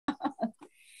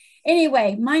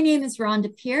Anyway, my name is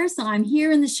Rhonda Pierce. I'm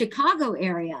here in the Chicago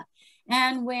area.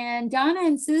 And when Donna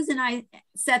and Susan and I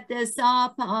set this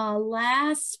up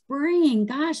last spring,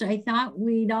 gosh, I thought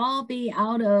we'd all be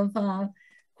out of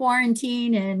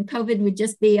quarantine and COVID would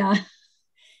just be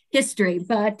history.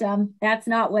 But that's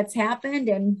not what's happened,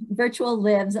 and virtual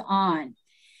lives on.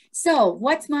 So,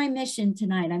 what's my mission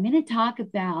tonight? I'm going to talk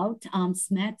about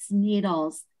Schmetz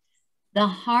needles, the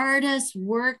hardest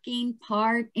working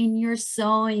part in your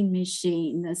sewing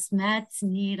machine, the Schmetz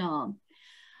needle.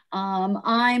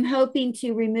 I'm hoping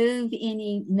to remove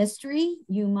any mystery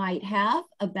you might have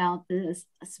about the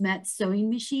Schmetz sewing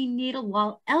machine needle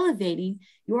while elevating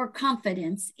your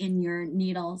confidence in your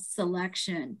needle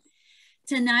selection.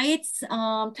 Tonight's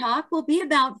talk will be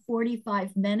about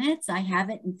 45 minutes. I have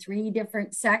it in 3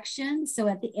 different sections. So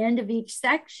at the end of each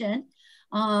section,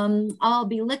 I'll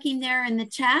be looking there in the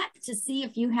chat to see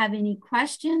if you have any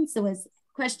questions. So as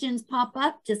questions pop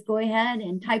up, just go ahead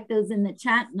and type those in the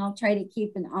chat and I'll try to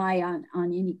keep an eye on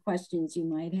any questions you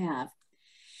might have.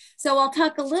 So I'll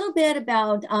talk a little bit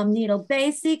about needle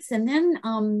basics, and then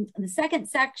the second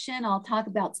section, I'll talk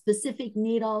about specific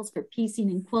needles for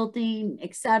piecing and quilting,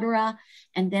 etc.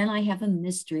 And then I have a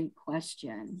mystery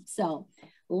question. So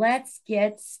let's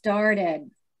get started.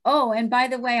 Oh, and by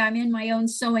the way, I'm in my own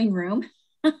sewing room.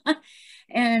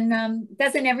 And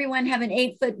doesn't everyone have an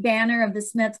 8-foot banner of the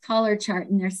Schmetz color chart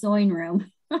in their sewing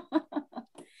room?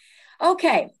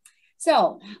 Okay.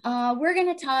 So we're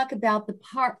going to talk about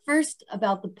first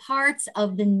about the parts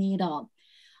of the needle.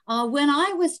 When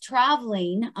I was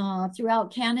traveling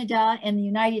throughout Canada and the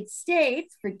United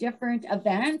States for different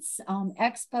events,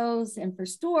 expos, and for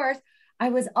stores, I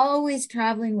was always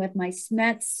traveling with my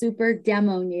Schmetz Super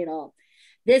Demo needle.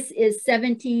 This is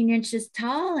 17 inches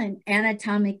tall and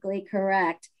anatomically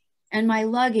correct, and my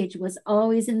luggage was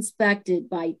always inspected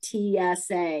by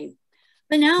TSA.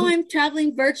 But now I'm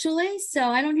traveling virtually, so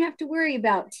I don't have to worry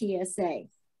about TSA.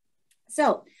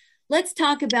 So let's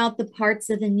talk about the parts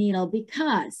of the needle,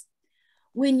 because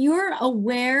when you're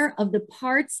aware of the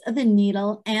parts of the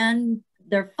needle and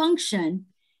their function,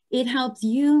 it helps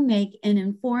you make an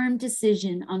informed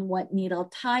decision on what needle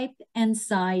type and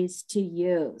size to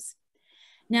use.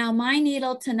 Now, my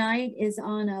needle tonight is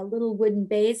on a little wooden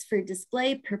base for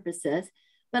display purposes,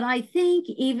 but I think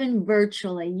even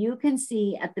virtually, you can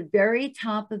see at the very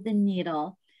top of the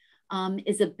needle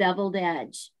is a beveled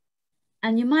edge.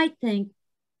 And you might think,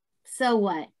 so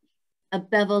what? A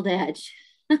beveled edge.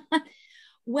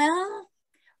 Well,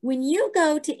 when you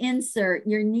go to insert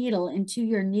your needle into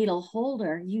your needle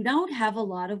holder, you don't have a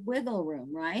lot of wiggle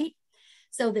room, right?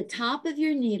 So the top of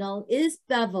your needle is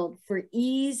beveled for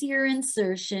easier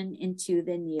insertion into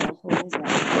the needle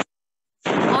holder.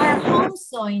 Our home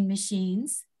sewing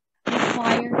machines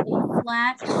require a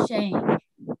flat shank.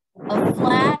 A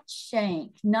flat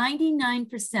shank.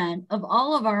 99% of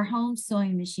all of our home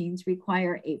sewing machines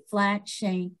require a flat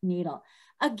shank needle.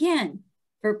 Again,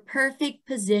 for perfect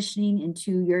positioning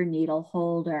into your needle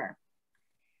holder.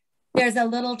 There's a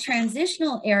little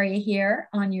transitional area here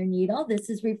on your needle. This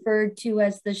is referred to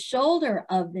as the shoulder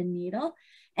of the needle.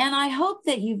 And I hope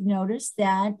that you've noticed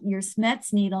that your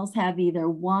Schmetz needles have either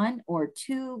 1 or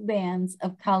 2 bands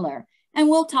of color. And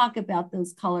we'll talk about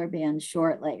those color bands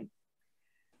shortly.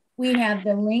 We have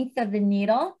the length of the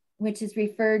needle, which is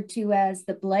referred to as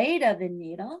the blade of the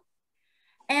needle.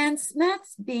 And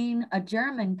Schmetz, being a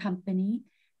German company,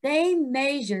 they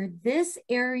measured this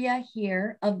area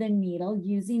here of the needle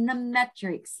using the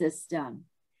metric system.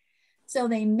 So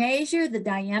they measure the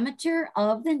diameter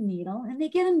of the needle and they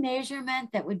get a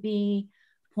measurement that would be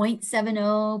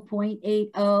 0.70,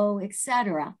 0.80,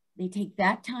 etc. They take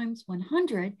that times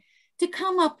 100 to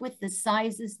come up with the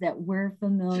sizes that we're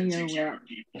familiar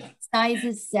with.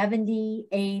 Sizes 70,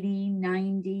 80,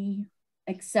 90,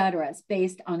 etc. It's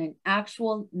based on an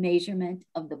actual measurement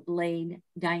of the blade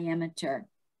diameter.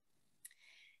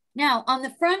 Now, on the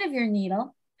front of your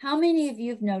needle, how many of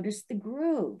you have noticed the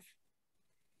groove?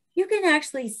 You can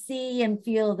actually see and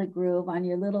feel the groove on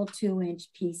your little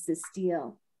 2-inch piece of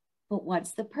steel. But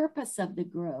what's the purpose of the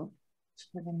groove?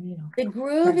 For the needle. The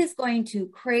groove is going to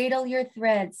cradle your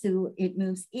thread so it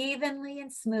moves evenly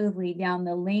and smoothly down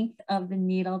the length of the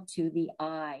needle to the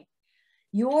eye.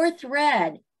 Your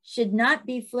thread should not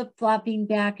be flip-flopping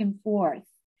back and forth.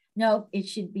 No, it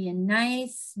should be a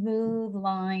nice, smooth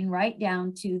line right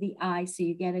down to the eye so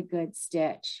you get a good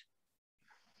stitch.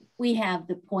 We have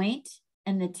the point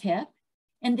and the tip,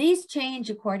 and these change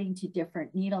according to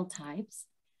different needle types.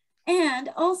 And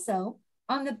also,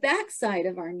 on the back side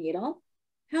of our needle,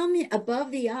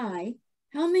 above the eye,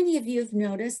 how many of you have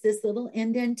noticed this little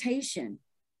indentation?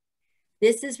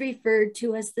 This is referred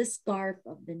to as the scarf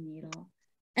of the needle.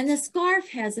 And the scarf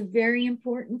has a very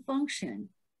important function.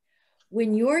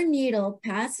 When your needle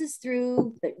passes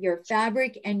through your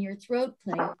fabric and your throat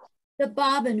plate, the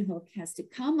bobbin hook has to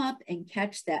come up and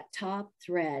catch that top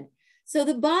thread. So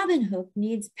the bobbin hook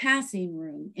needs passing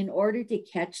room in order to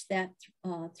catch that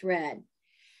thread.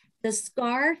 The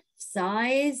scarf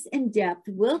size and depth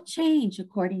will change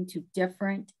according to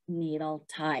different needle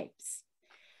types.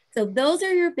 So those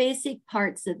are your basic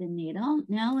parts of the needle.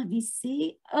 Now let me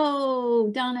see. Oh,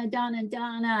 Donna,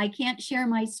 I can't share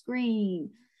my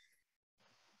screen.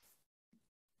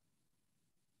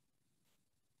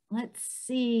 Let's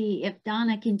see if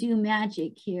Donna can do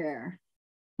magic here.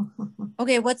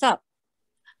 Okay, what's up?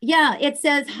 Yeah, it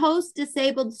says host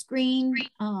disabled screen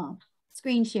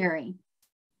sharing.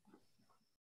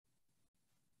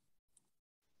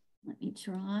 Let me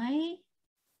try.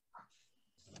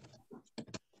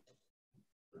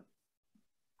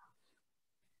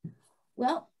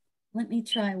 Well, let me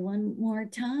try one more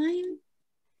time.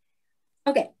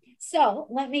 Okay, so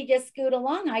let me just scoot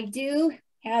along. I do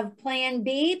have plan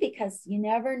B because you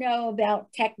never know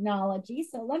about technology.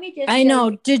 So let me just. I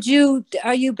know.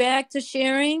 Are you back to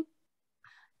sharing?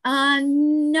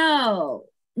 No.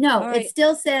 Right. It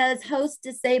still says host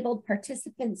disabled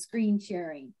participant screen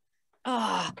sharing.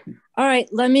 All right,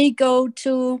 let me go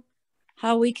to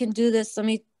how we can do this. Let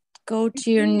me go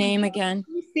to your name again.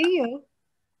 I see you.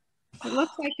 It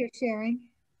looks like you're sharing.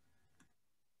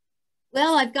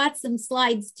 Well, I've got some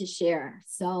slides to share.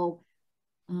 So,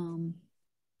 and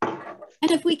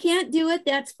if we can't do it,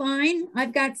 that's fine.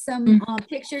 I've got some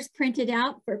pictures printed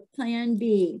out for plan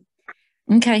B.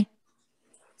 Okay.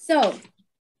 So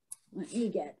let me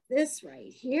get this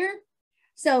right here.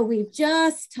 So we've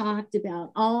just talked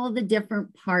about all the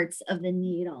different parts of the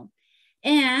needle.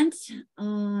 And,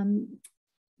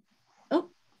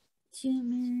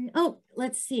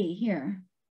 let's see here.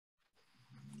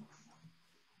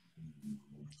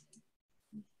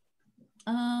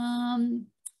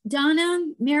 Donna,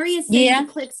 Mary is saying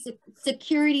to click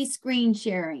security screen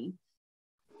sharing.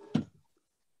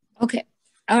 Okay.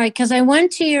 All right, because I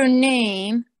went to your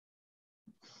name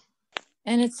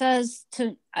and it says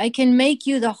I can make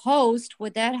you the host.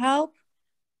 Would that help?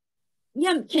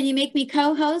 Yeah, can you make me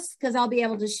co-host? Because I'll be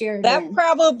able to share that then.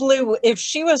 Probably, if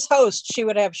she was host, she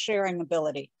would have sharing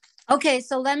ability. Okay,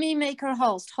 so let me make her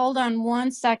host. Hold on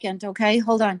 1 second, okay?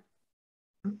 Hold on.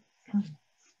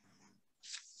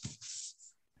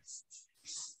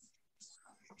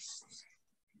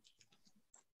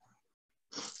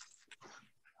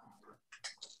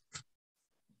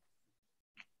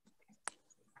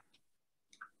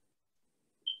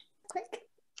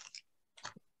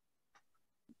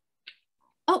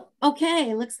 Oh,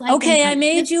 okay. Looks like. Okay, I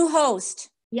made you host.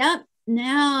 Yep.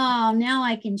 Now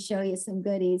I can show you some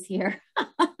goodies here.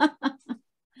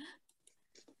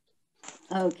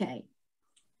 Okay.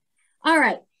 All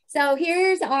right. So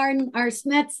here's our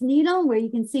Schmetz needle where you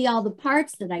can see all the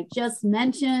parts that I just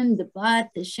mentioned, the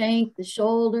butt, the shank, the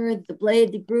shoulder, the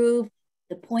blade, the groove,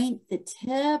 the point, the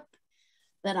tip,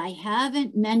 but I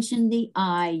haven't mentioned the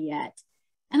eye yet.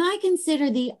 And I consider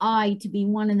the eye to be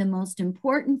one of the most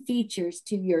important features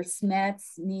to your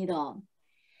Schmetz needle.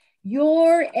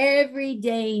 Your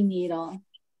everyday needle,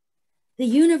 the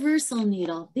universal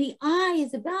needle, the eye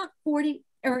is about 40%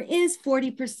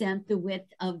 the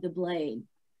width of the blade.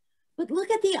 But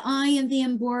look at the eye of the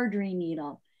embroidery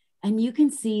needle, and you can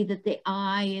see that the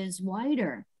eye is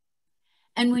wider.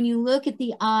 And when you look at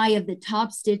the eye of the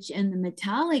top stitch and the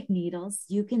metallic needles,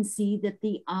 you can see that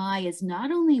the eye is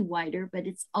not only wider, but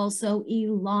it's also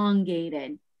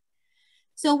elongated.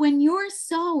 So when you're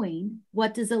sewing,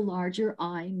 what does a larger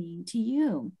eye mean to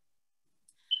you?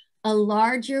 A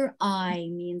larger eye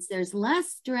means there's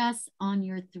less stress on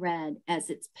your thread as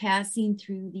it's passing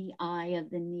through the eye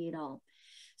of the needle.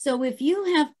 So if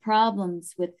you have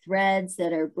problems with threads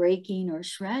that are breaking or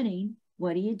shredding,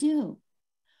 what do?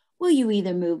 Well, you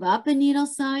either move up a needle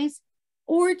size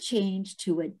or change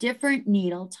to a different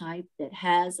needle type that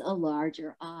has a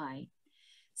larger eye.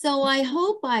 So I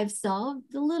hope I've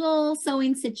solved the little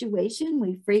sewing situation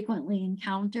we frequently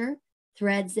encounter,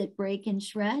 threads that break and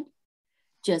shred.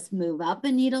 Just move up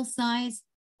a needle size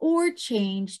or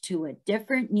change to a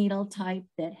different needle type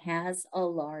that has a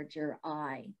larger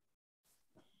eye.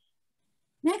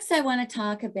 Next, I want to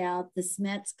talk about the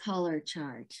Schmetz color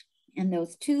chart and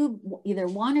those either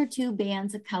one or two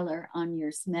bands of color on your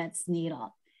Schmetz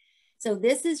needle. So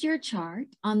this is your chart.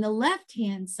 On the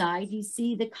left-hand side, you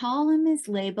see the column is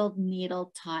labeled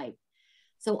needle type.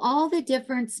 So all the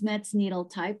different Schmetz needle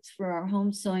types for our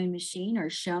home sewing machine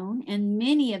are shown, and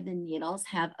many of the needles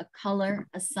have a color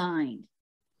assigned.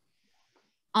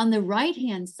 On the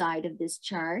right-hand side of this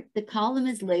chart, the column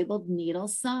is labeled needle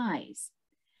size,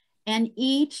 and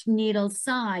each needle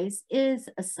size is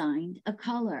assigned a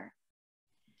color.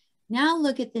 Now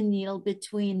look at the needle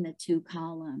between the two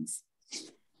columns.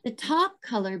 The top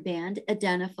color band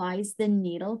identifies the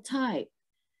needle type.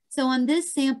 So on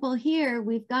this sample here,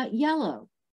 we've got yellow.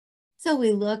 So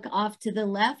we look off to the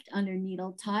left under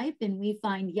needle type and we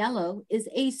find yellow is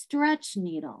a stretch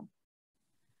needle.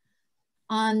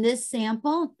 On this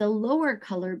sample, the lower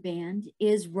color band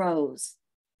is rose.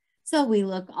 So we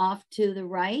look off to the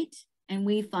right and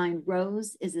we find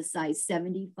rose is a size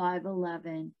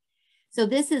 7511. So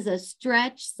this is a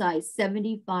stretch size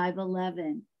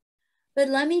 7511. But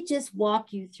let me just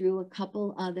walk you through a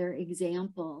couple other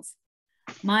examples.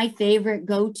 My favorite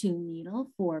go-to needle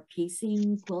for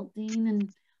piecing, quilting, and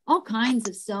all kinds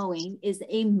of sewing is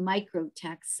a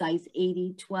Microtex size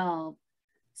 8012.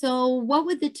 So what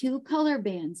would the two color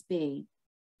bands be?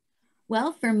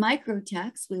 Well, for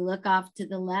Microtex, we look off to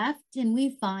the left and we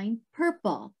find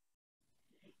purple.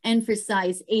 And for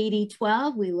size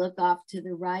 8012, we look off to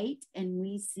the right and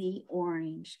we see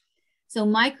orange. So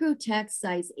Microtex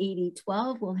size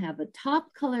 8012 will have a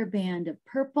top color band of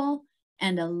purple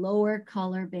and a lower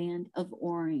color band of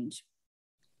orange.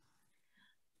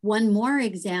 One more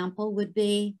example would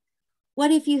be,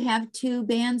 what if you have two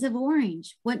bands of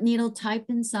orange? What needle type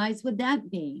and size would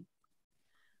that be?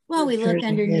 Well, we look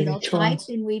under needle type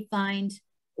and we find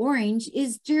orange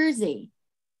is jersey.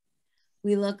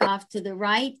 We look off to the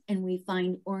right and we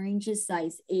find orange is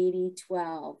size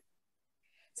 8012.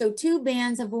 So two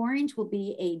bands of orange will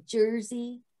be a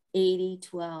jersey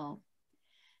 8012.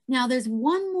 Now there's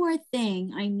one more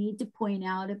thing I need to point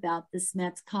out about the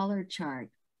Schmetz color chart.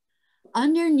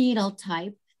 Under needle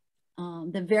type,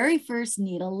 the very first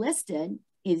needle listed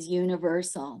is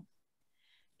universal.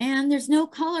 And there's no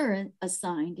color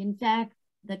assigned. In fact,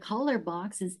 the color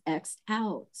box is X'd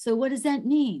out. So what does that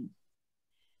mean?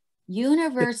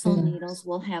 Universal needles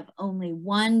will have only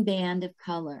one band of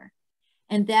color,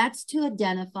 and that's to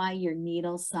identify your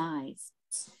needle size.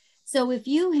 So if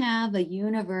you have a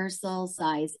universal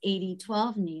size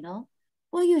 8012 needle,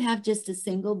 well, you have just a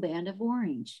single band of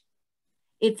orange.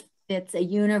 If it's a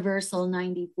universal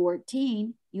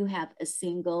 9014, you have a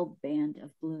single band of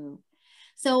blue.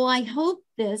 So I hope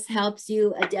this helps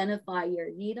you identify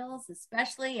your needles,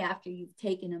 especially after you've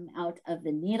taken them out of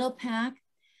the needle pack.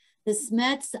 The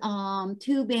Schmetz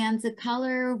two bands of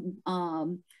color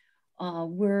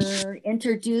were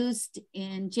introduced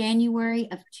in January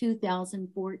of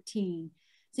 2014.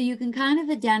 So you can kind of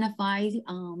identify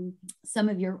some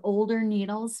of your older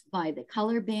needles by the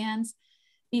color bands.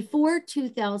 Before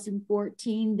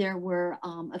 2014, there were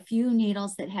a few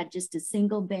needles that had just a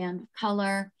single band of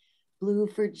color, blue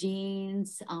for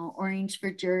jeans, orange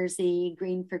for jersey,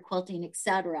 green for quilting,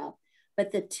 etc.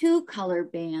 But the two color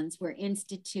bands were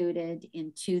instituted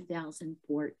in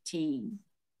 2014.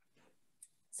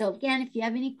 So again, if you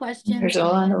have any questions. There's a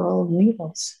lot of old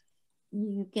needles.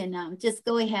 You can just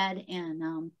go ahead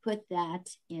and put that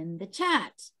in the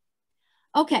chat.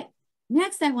 Okay,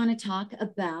 next I want to talk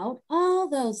about all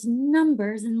those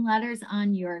numbers and letters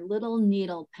on your little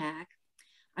needle pack.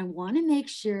 I want to make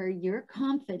sure you're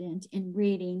confident in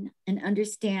reading and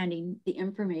understanding the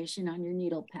information on your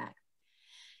needle pack.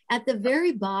 At the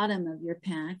very bottom of your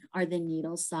pack are the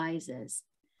needle sizes.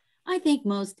 I think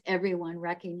most everyone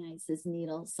recognizes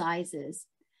needle sizes.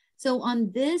 So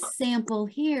on this sample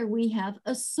here, we have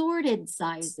assorted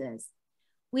sizes.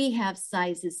 We have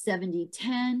sizes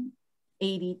 7010,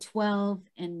 8012,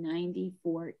 and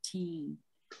 9014.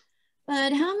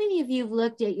 But how many of you have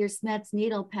looked at your Schmetz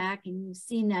needle pack and you've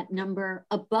seen that number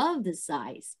above the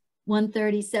size,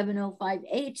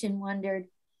 13705H, and wondered,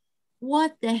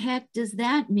 what the heck does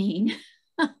that mean?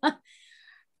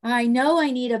 I know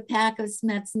I need a pack of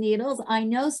Schmetz needles. I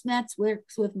know Schmetz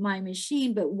works with my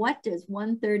machine, but what does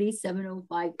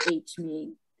 13705H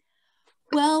mean?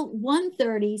 Well,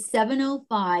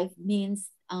 13705 means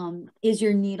is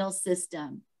your needle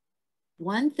system.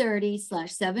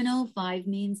 130/705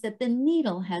 means that the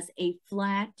needle has a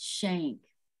flat shank.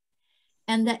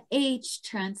 And the H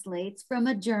translates from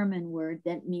a German word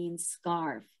that means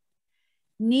scarf.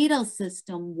 Needle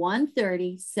system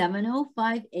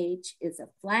 130/705H is a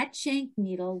flat shank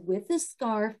needle with a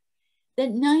scarf that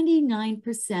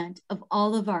 99% of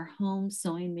all of our home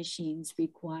sewing machines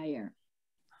require.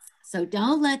 So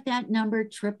don't let that number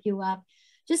trip you up.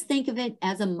 Just think of it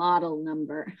as a model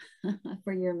number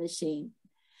for your machine.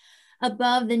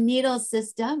 Above the needle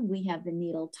system, we have the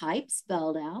needle type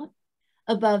spelled out.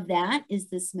 Above that is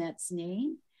the Schmetz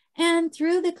name. And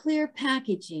through the clear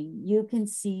packaging, you can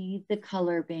see the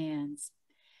color bands.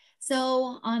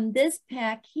 So on this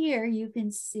pack here, you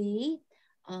can see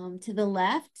to the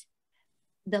left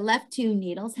two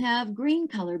needles have green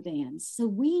color bands. So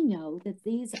we know that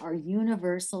these are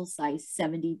universal size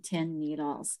 7010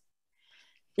 needles.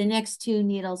 The next two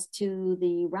needles to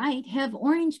the right have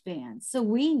orange bands. So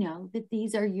we know that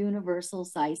these are universal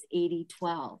size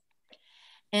 8012.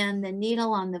 And the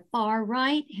needle on the far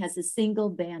right has a single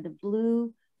band of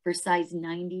blue for size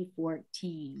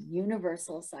 9014,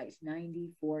 universal size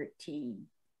 9014.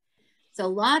 So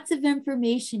lots of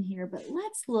information here, but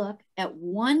let's look at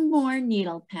one more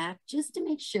needle pack just to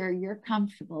make sure you're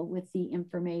comfortable with the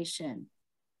information.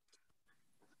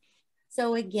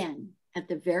 So again, at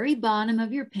the very bottom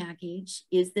of your package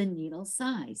is the needle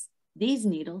size. These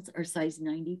needles are size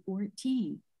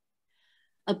 9014.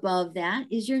 Above that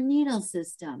is your needle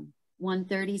system,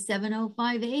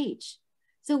 13705H.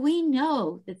 So we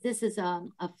know that this is a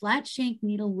flat shank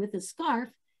needle with a scarf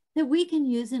that we can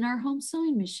use in our home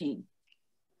sewing machine.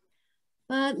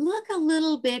 But look a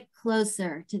little bit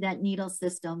closer to that needle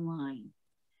system line,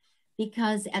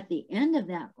 because at the end of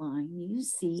that line, you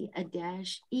see a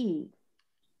 -E,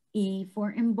 E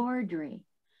for embroidery.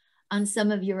 On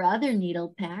some of your other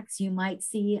needle packs, you might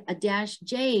see a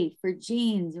 -J for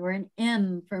jeans, or an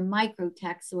M for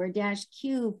microtex, or a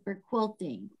 -Q for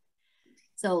quilting.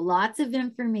 So lots of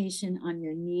information on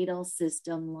your needle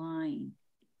system line.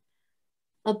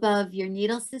 Above your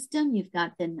needle system, you've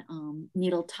got the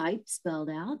needle type spelled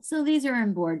out. So these are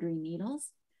embroidery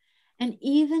needles. And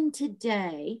even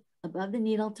today, above the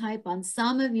needle type on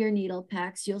some of your needle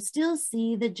packs, you'll still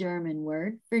see the German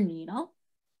word for needle.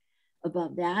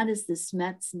 Above that is the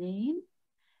Schmetz name.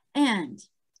 And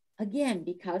again,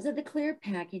 because of the clear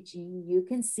packaging, you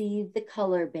can see the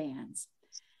color bands.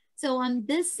 So on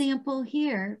this sample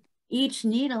here, each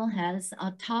needle has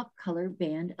a top color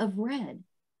band of red.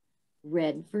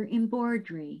 Red for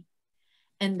embroidery.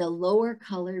 And the lower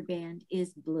color band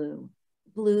is blue.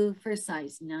 Blue for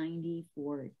size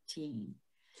 9014.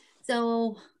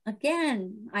 So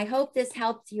again, I hope this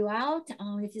helped you out.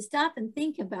 If you stop and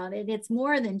think about it, it's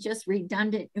more than just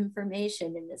redundant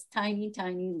information in this tiny,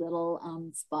 tiny little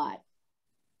spot.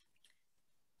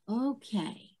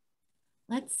 Okay,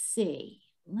 let's see.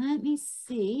 Let me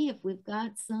see if we've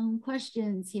got some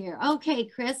questions here. Okay,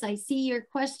 Chris, I see your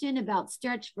question about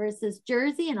stretch versus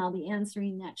jersey, and I'll be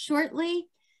answering that shortly.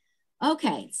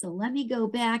 Okay, so let me go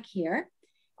back here.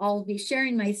 I'll be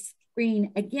sharing my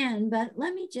screen again, but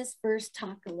let me just first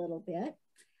talk a little bit.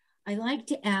 I like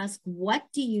to ask,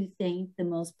 what do you think the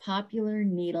most popular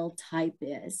needle type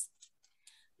is?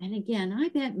 And again, I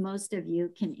bet most of you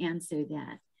can answer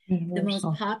that. The most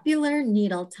popular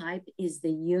needle type is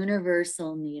the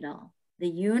universal needle. The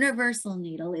universal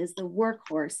needle is the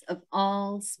workhorse of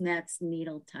all Schmetz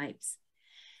needle types.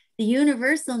 The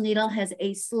universal needle has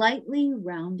a slightly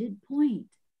rounded point.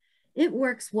 It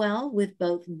works well with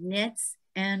both knits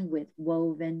and with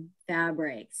woven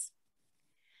fabrics.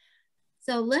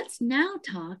 So let's now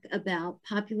talk about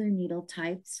popular needle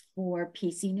types for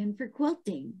piecing and for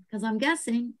quilting, because I'm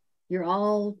guessing you're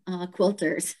all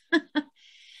quilters.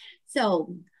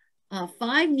 So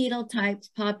 5 needle types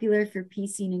popular for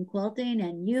piecing and quilting,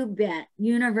 and you bet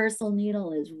universal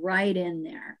needle is right in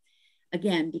there.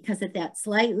 Again, because of that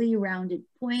slightly rounded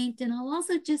point. And I'll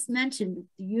also just mention that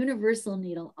the universal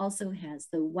needle also has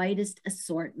the widest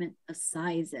assortment of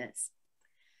sizes.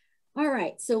 All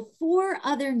right, so 4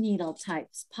 other needle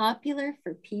types popular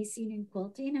for piecing and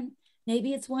quilting, and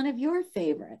maybe it's one of your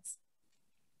favorites.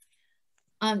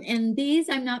 And these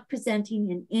I'm not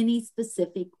presenting in any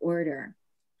specific order.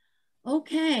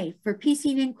 Okay, for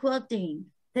piecing and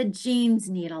quilting, the jeans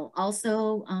needle,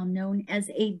 also known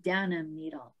as a denim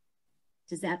needle.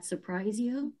 Does that surprise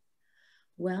you?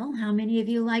 Well, how many of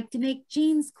you like to make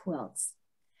jeans quilts?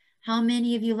 How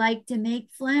many of you like to make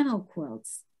flannel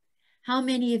quilts? How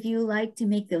many of you like to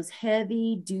make those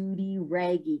heavy duty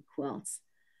raggy quilts?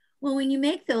 Well, when you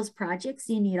make those projects,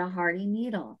 you need a hardy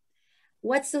needle.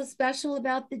 What's so special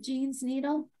about the jeans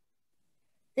needle?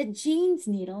 The jeans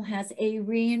needle has a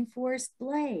reinforced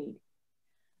blade.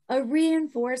 A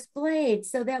reinforced blade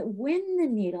so that when the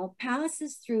needle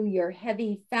passes through your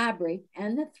heavy fabric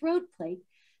and the throat plate,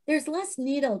 there's less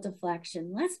needle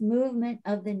deflection, less movement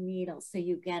of the needle, so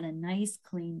you get a nice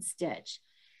clean stitch.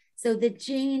 So the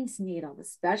jeans needle, the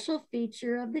special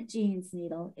feature of the jeans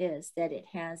needle is that it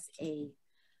has a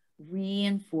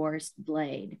reinforced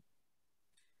blade.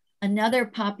 Another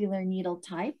popular needle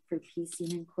type for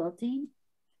piecing and quilting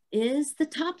is the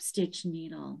top stitch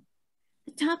needle.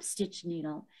 The top stitch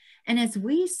needle. And as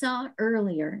we saw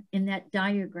earlier in that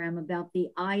diagram about the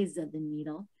eyes of the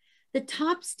needle, the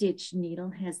top stitch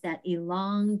needle has that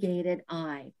elongated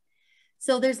eye.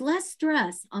 So there's less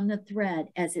stress on the thread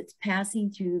as it's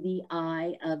passing through the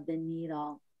eye of the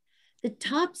needle. The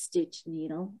top stitch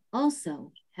needle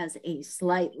also has a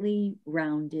slightly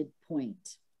rounded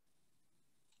point.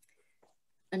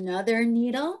 Another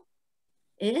needle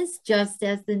is, just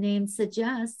as the name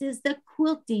suggests, is the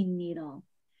quilting needle.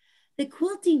 The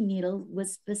quilting needle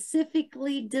was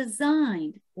specifically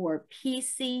designed for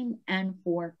piecing and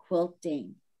for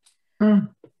quilting.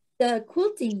 The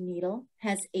quilting needle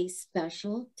has a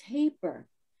special taper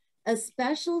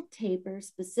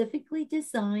specifically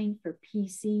designed for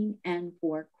piecing and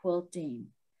for quilting.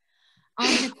 On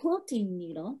the quilting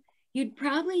needle, you'd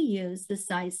probably use the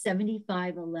size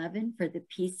 7511 for the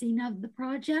piecing of the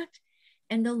project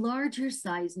and the larger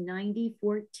size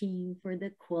 9014 for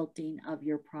the quilting of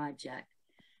your project.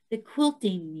 The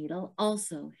quilting needle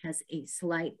also has a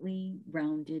slightly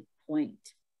rounded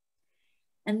point.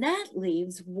 And that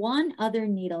leaves one other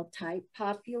needle type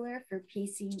popular for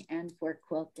piecing and for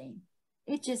quilting.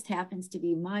 It just happens to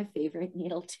be my favorite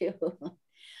needle too.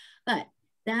 But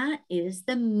that is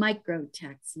the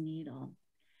microtex needle.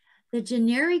 The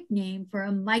generic name for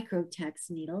a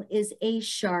microtex needle is a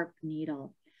sharp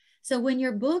needle. So when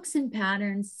your books and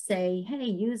patterns say, hey,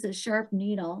 use a sharp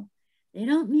needle, they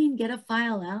don't mean get a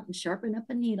file out and sharpen up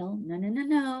a needle. No, no,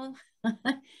 no,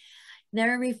 no.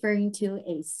 They're referring to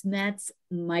a Schmetz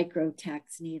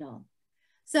microtex needle.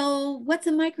 So what's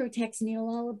a microtex needle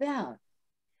all about?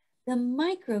 The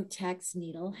microtex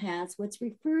needle has what's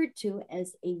referred to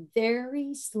as a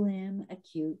very slim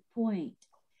acute point.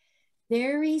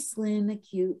 Very slim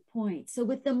acute point. So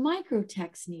with the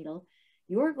microtex needle,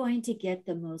 you're going to get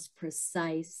the most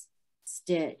precise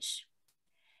stitch.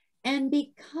 And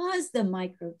because the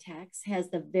microtex has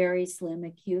the very slim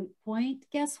acute point,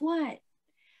 guess what?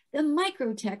 The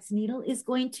microtex needle is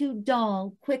going to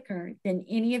dull quicker than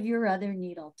any of your other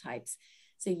needle types.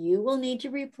 So you will need to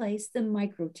replace the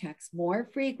microtex more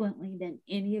frequently than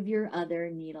any of your other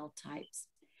needle types.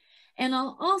 And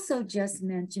I'll also just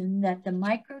mention that the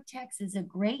microtex is a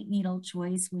great needle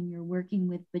choice when you're working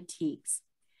with batiks.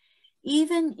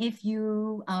 Even if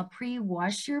you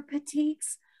pre-wash your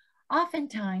batiks,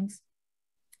 oftentimes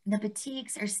the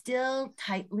batiks are still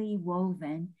tightly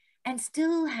woven and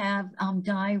still have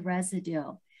dye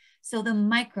residue. So the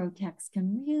microtex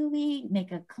can really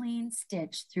make a clean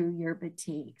stitch through your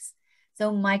batiks.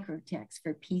 So microtex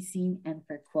for piecing and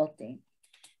for quilting.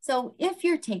 So if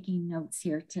you're taking notes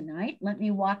here tonight, let me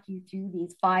walk you through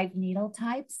these 5 needle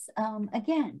types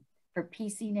again for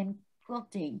piecing and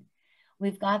quilting.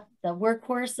 We've got the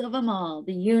workhorse of them all,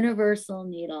 the universal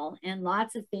needle, and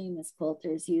lots of famous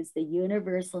quilters use the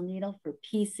universal needle for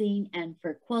piecing and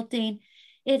for quilting.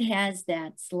 It has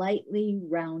that slightly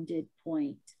rounded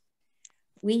point.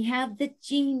 We have the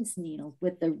jeans needle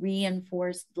with the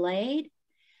reinforced blade.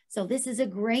 So this is a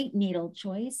great needle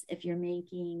choice if you're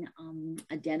making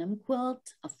a denim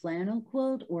quilt, a flannel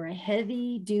quilt, or a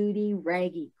heavy duty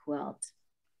raggy quilt.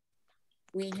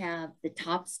 We have the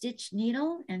top stitch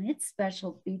needle, and its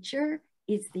special feature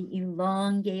is the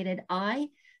elongated eye.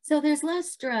 So there's less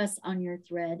stress on your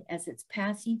thread as it's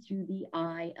passing through the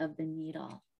eye of the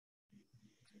needle.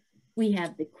 We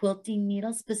have the quilting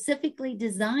needle specifically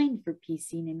designed for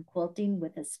piecing and quilting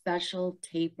with a special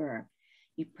taper.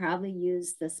 You probably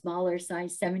use the smaller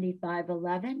size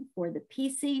 7511 for the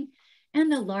piecing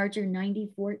and the larger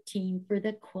 9014 for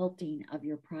the quilting of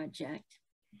your project.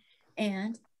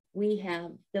 And we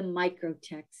have the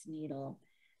microtex needle,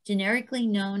 generically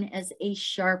known as a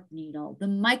sharp needle. The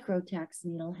microtex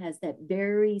needle has that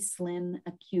very slim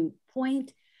acute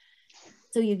point,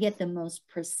 so you get the most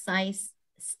precise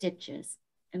stitches.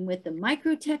 And with the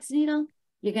microtex needle,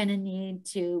 you're going to need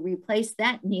to replace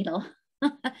that needle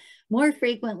more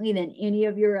frequently than any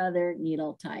of your other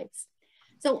needle types.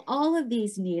 So all of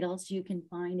these needles you can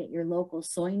find at your local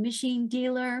sewing machine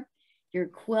dealer, your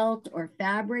quilt or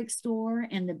fabric store,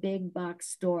 and the big box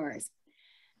stores.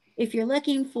 If you're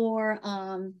looking for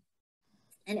an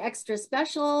extra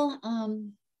special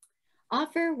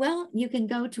offer, well, you can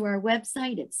go to our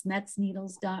website at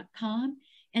schmetzneedles.com,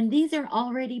 and these are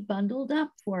already bundled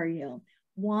up for you.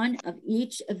 One of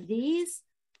each of these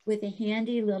with a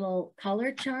handy little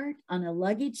color chart on a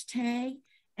luggage tag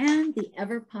and the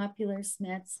ever popular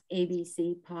Schmetz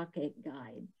ABC Pocket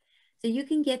Guide. So you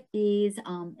can get these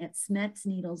at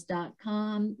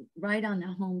schmetzneedles.com. Right on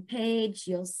the home page,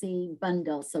 you'll see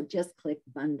bundles. So just click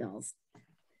bundles.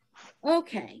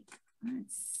 Okay,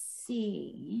 let's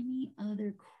see. Any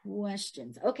other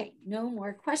questions? Okay, no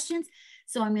more questions.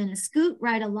 So I'm going to scoot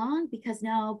right along because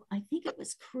now I think it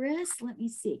was Chris. Let me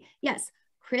see. Yes,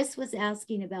 Chris was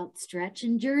asking about stretch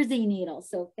and jersey needles.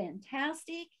 So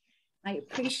fantastic. I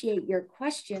appreciate your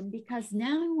question because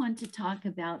now I want to talk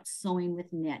about sewing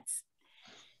with knits.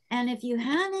 And if you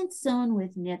haven't sewn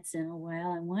with knits in a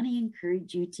while, I want to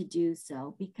encourage you to do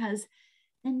so because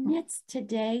the knits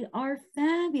today are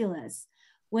fabulous.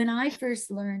 When I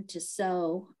first learned to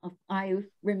sew, I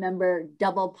remember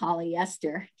double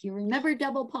polyester. Do you remember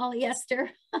double polyester?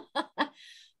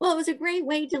 Well, it was a great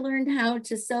way to learn how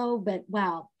to sew, but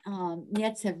wow,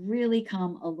 knits have really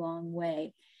come a long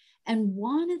way. And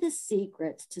one of the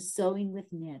secrets to sewing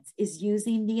with knits is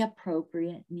using the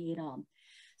appropriate needle.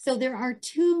 So there are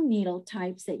two needle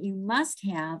types that you must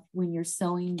have when you're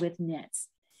sewing with knits.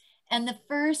 And the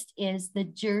first is the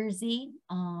jersey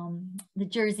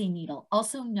needle,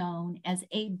 also known as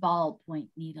a ballpoint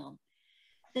needle.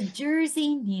 The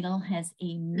jersey needle has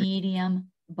a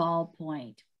medium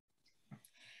ballpoint.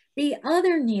 The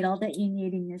other needle that you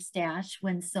need in your stash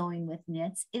when sewing with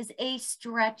knits is a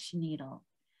stretch needle.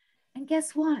 And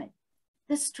guess what?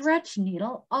 The stretch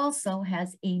needle also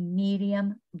has a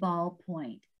medium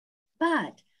ballpoint.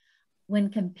 But when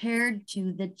compared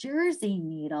to the jersey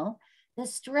needle, the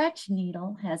stretch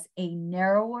needle has a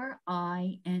narrower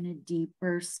eye and a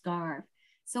deeper scarf.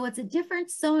 So it's a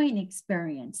different sewing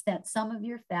experience that some of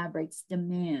your fabrics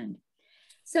demand.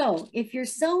 So if you're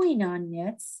sewing on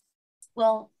knits,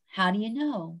 well, how do you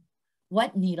know?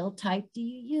 What needle type do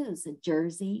you use, a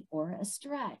jersey or a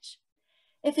stretch?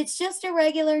 If it's just a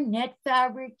regular knit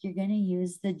fabric, you're going to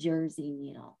use the jersey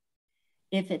needle.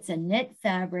 If it's a knit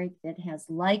fabric that has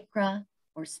lycra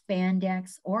or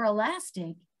spandex or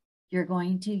elastic, you're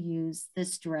going to use the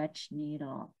stretch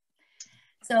needle.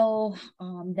 So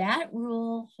that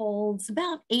rule holds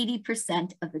about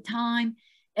 80% of the time.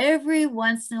 Every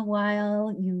once in a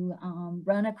while, you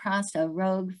run across a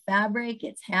rogue fabric.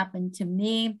 It's happened to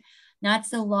me. Not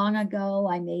so long ago,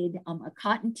 I made a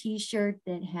cotton t-shirt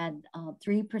that had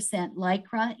 3%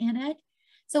 lycra in it.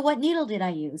 So what needle did I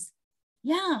use?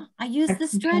 Yeah, I used the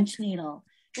stretch needle,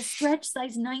 the stretch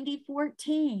size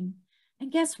 9014.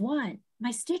 And guess what? My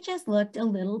stitches looked a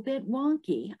little bit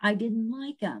wonky. I didn't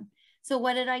like them. So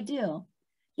what did I do?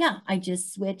 Yeah, I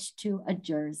just switched to a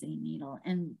jersey needle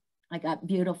and I got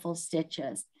beautiful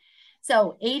stitches.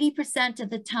 So 80% of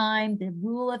the time, the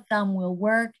rule of thumb will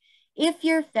work. If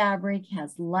your fabric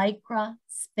has lycra,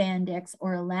 spandex,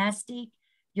 or elastic,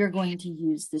 you're going to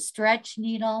use the stretch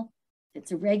needle. If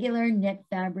it's a regular knit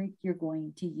fabric, you're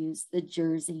going to use the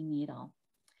jersey needle.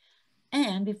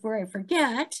 And before I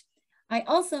forget, I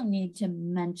also need to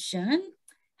mention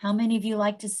how many of you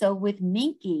like to sew with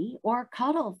minky or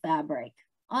cuddle fabric.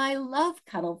 I love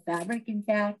cuddle fabric. In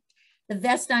fact, the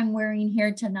vest I'm wearing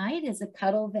here tonight is a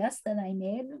cuddle vest that I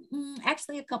made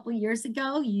actually a couple years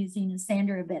ago using a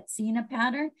Sandra Betsina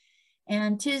pattern.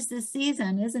 And 'tis the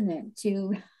season, isn't it,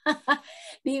 to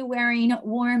be wearing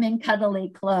warm and cuddly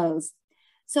clothes.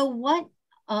 So what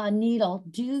needle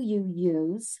do you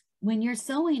use when you're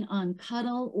sewing on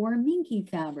cuddle or minky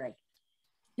fabric?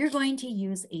 You're going to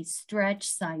use a stretch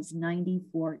size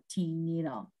 9014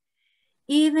 needle.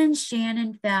 Even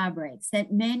Shannon Fabrics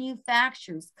that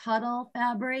manufactures cuddle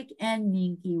fabric and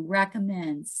minky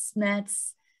recommends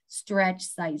Schmetz stretch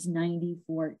size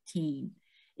 9014.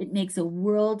 It makes a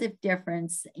world of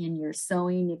difference in your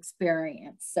sewing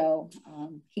experience. So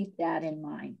keep that in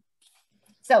mind.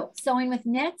 So sewing with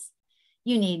knits,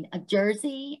 you need a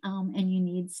jersey and you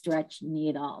need stretch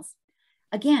needles.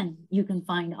 Again, you can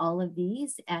find all of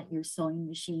these at your sewing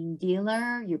machine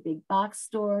dealer, your big box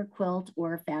store, quilt,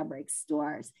 or fabric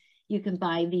stores. You can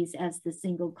buy these as the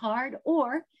single card,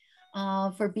 or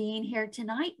for being here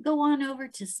tonight, go on over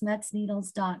to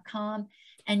schmetzneedles.com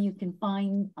and you can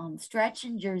find stretch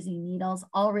and jersey needles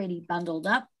already bundled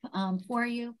up for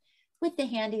you with the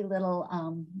handy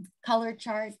little color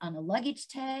chart on a luggage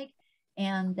tag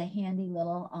and the handy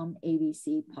little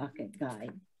ABC pocket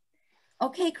guide.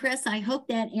 Okay, Chris, I hope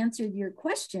that answered your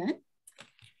question.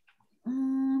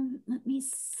 Let me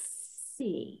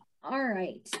see. All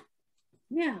right.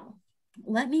 Now,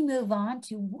 let me move on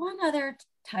to one other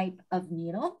type of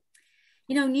needle.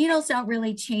 You know, needles don't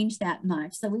really change that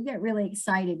much, so we get really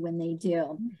excited when they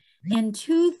do. In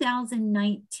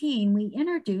 2019, we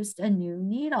introduced a new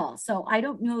needle. So I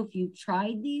don't know if you've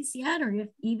tried these yet, or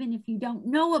even if you don't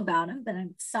know about them, but I'm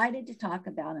excited to talk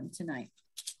about them tonight.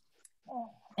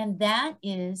 And that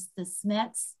is the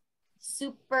Schmetz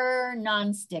Super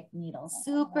Nonstick Needle.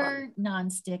 Super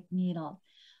Nonstick Needle.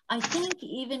 I think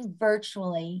even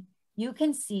virtually you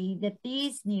can see that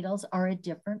these needles are a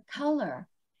different color.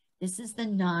 This is the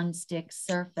non-stick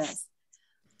surface.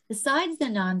 Besides the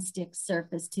non-stick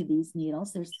surface to these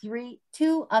needles, there's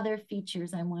two other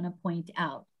features I want to point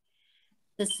out.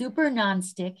 The super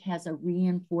non-stick has a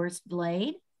reinforced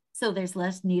blade, so there's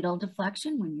less needle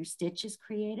deflection when your stitch is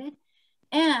created.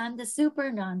 And the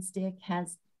super non-stick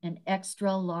has an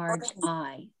extra large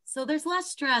eye, so there's less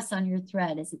stress on your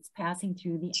thread as it's passing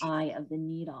through the eye of the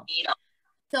needle.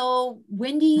 So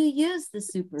when do you use the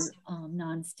super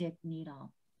non-stick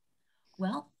needle?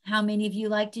 Well, how many of you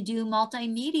like to do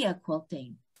multimedia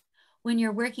quilting? When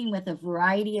you're working with a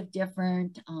variety of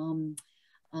different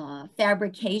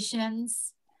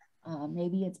fabrications,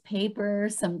 maybe it's paper,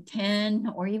 some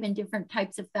tin, or even different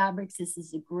types of fabrics, this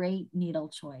is a great needle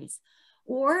choice.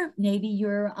 Or maybe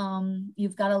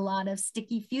you've got a lot of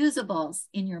sticky fusibles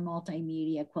in your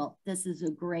multimedia quilt. This is a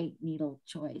great needle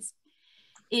choice.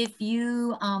 If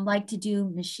you like to do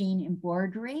machine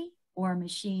embroidery or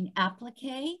machine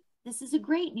applique, this is a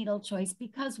great needle choice,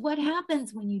 because what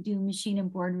happens when you do machine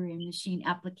embroidery and machine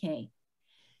applique?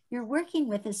 You're working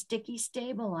with a sticky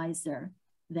stabilizer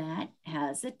that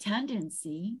has a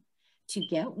tendency to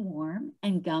get warm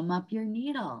and gum up your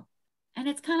needle. And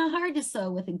it's kind of hard to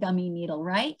sew with a gummy needle,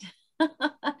 right?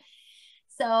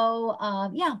 So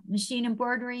yeah, machine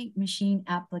embroidery, machine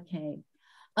applique.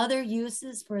 Other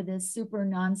uses for this super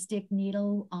non-stick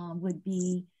needle would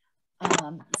be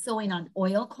sewing on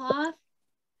oilcloth,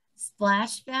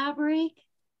 splash fabric,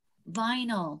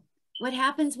 vinyl. What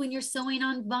happens when you're sewing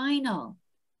on vinyl?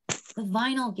 The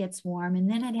vinyl gets warm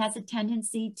and then it has a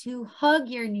tendency to hug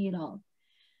your needle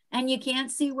and you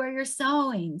can't see where you're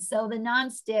sewing. So the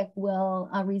non-stick will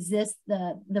resist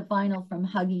the vinyl from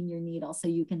hugging your needle so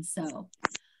you can sew.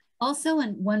 Also,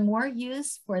 and one more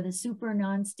use for the super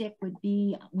non-stick would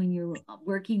be when you're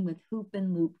working with hoop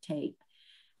and loop tape.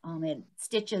 It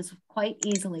stitches quite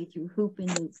easily through hoop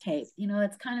and loop tape. You know,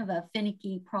 it's kind of a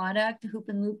finicky product, hoop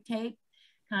and loop tape,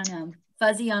 kind of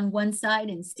fuzzy on one side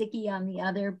and sticky on the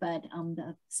other, but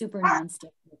the super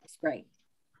non-stick works great.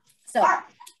 So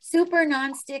super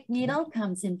non-stick needle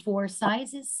comes in 4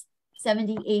 sizes,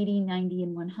 70, 80, 90,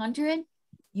 and 100.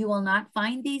 You will not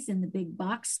find these in the big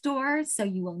box stores, so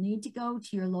you will need to go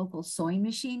to your local sewing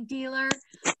machine dealer.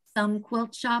 Some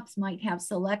quilt shops might have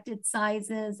selected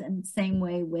sizes, and same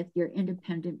way with your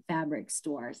independent fabric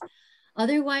stores.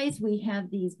 Otherwise, we have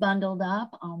these bundled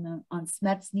up on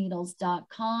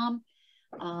schmetzneedles.com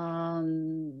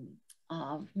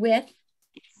with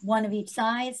one of each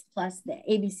size, plus the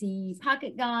ABC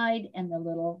pocket guide and the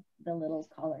little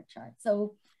color chart.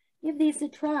 So give these a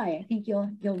try. I think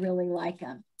you'll really like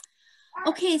them.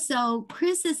 Okay, so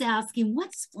Chris is asking,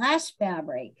 what's splash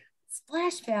fabric?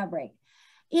 Splash fabric.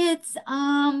 It's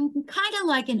kind of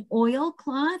like an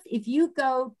oilcloth. If you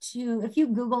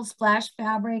Google splash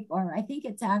fabric, or I think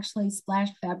it's actually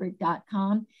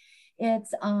splashfabric.com,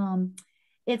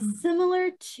 it's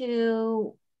similar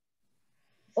to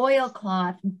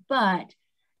oilcloth, but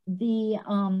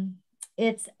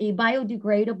it's a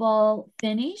biodegradable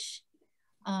finish.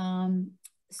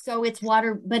 So it's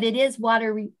water, but it is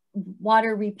water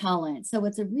repellent. So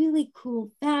it's a really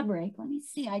cool fabric. Let me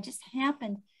see. I just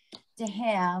happened to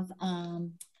have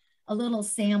a little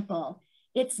sample.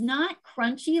 It's not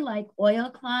crunchy like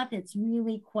oilcloth. It's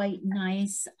really quite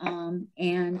nice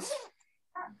and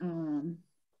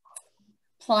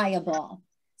pliable.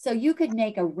 So you could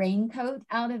make a raincoat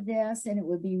out of this and it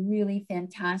would be really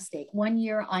fantastic. One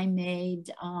year I made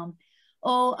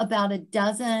about a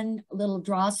dozen little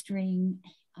drawstring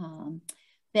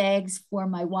bags for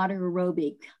my water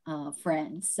aerobic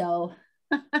friends. So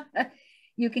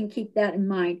you can keep that in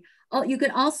mind. Oh, you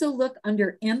can also look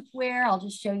under imp wear. I'll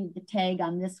just show you the tag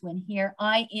on this one here,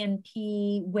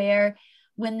 IMP wear.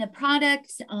 When the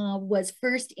product was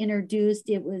first introduced,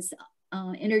 it was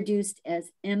introduced as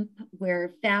imp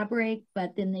wear fabric,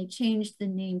 but then they changed the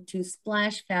name to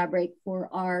splash fabric for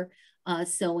our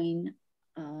sewing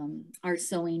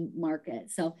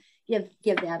market. So give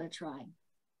that a try.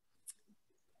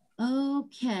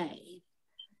 Okay.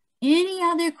 Any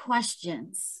other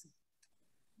questions?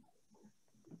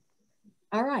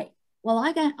 All right. Well,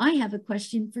 I have a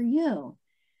question for you.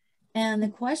 And the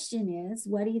question is,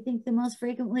 what do you think the most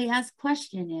frequently asked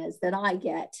question is that I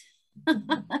get? And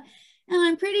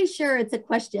I'm pretty sure it's a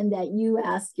question that you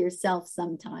ask yourself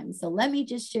sometimes. So let me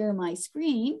just share my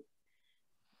screen.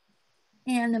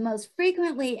 And the most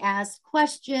frequently asked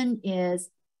question is,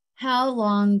 how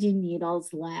long do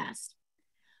needles last?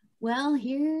 Well,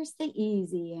 here's the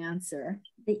easy answer.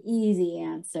 The easy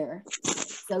answer.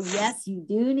 So yes, you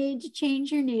do need to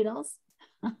change your needles.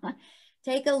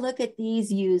 Take a look at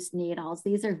these used needles.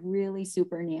 These are really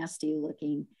super nasty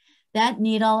looking. That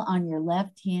needle on your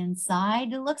left-hand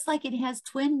side, it looks like it has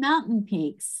twin mountain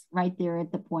peaks right there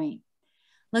at the point.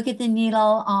 Look at the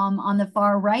needle on the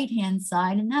far right-hand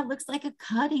side, and that looks like a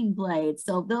cutting blade.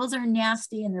 So those are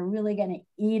nasty, and they're really going to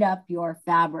eat up your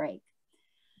fabric.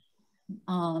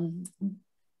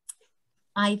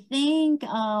 I think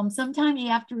sometimes you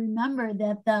have to remember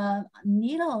that the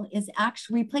needle is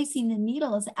actually, replacing the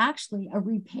needle is actually a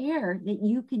repair that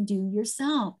you can do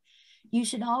yourself. You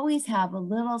should always have a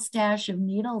little stash of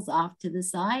needles off to the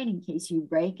side in case you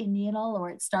break a needle or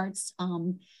it starts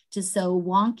to sew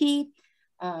wonky.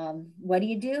 What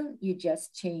do? You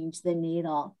just change the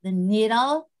needle. The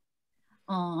needle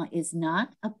is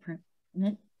not a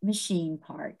permanent machine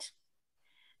part.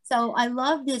 So I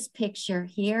love this picture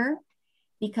here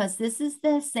because this is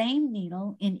the same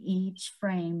needle in each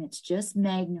frame. It's just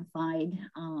magnified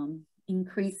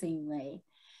increasingly.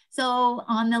 So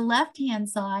on the left-hand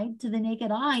side, to the naked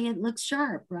eye, it looks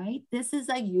sharp, right? This is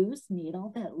a used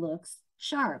needle that looks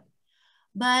sharp.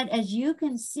 But as you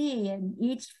can see in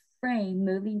each frame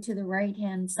moving to the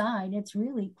right-hand side, it's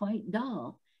really quite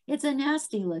dull. It's a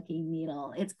nasty looking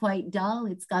needle. It's quite dull.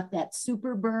 It's got that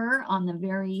super burr on the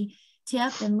very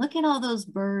tip, and look at all those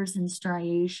burrs and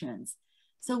striations.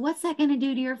 So what's that going to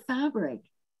do to your fabric?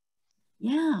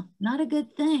 Yeah, not a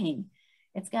good thing.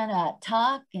 It's going to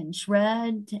tuck and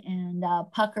shred and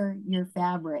pucker your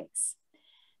fabrics.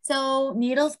 So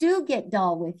needles do get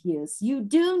dull with use. You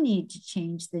do need to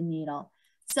change the needle.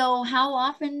 So how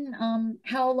often,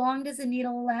 how long does a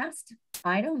needle last?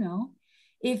 I don't know.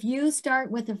 If you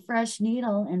start with a fresh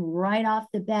needle and right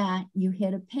off the bat, you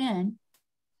hit a pin,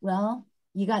 well,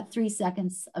 you got 3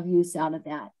 seconds of use out of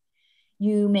that.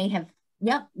 You may have,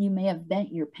 you may have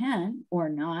bent your pen or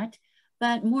not,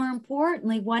 but more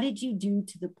importantly, what did you do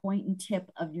to the point and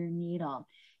tip of your needle?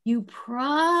 You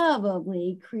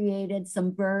probably created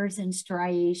some burrs and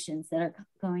striations that are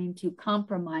going to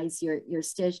compromise your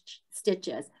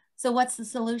stitches. So what's the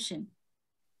solution?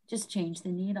 Just change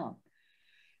the needle.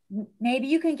 Maybe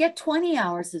you can get 20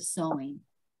 hours of sewing.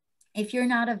 If you're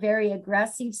not a very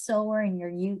aggressive sewer and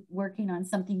you're working on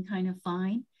something kind of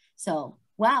fine. So,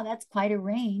 wow, that's quite a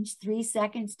range, 3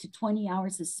 seconds to 20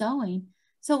 hours of sewing.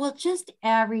 So we'll just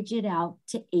average it out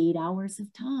to 8 hours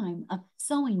of time of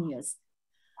sewing use.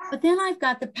 But then I've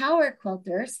got the power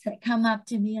quilters that come up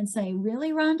to me and say,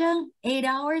 really, Rhonda, 8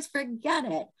 hours? Forget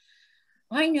it.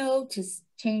 I know to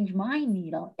change my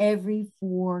needle every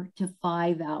 4 to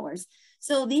 5 hours.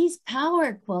 So these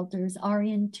power quilters are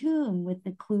in tune with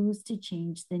the clues to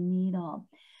change the needle.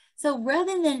 So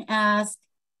rather than ask,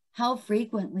 how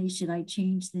frequently should I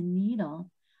change the needle?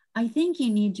 I think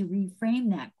you need to reframe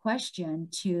that question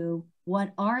to,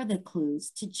 what are the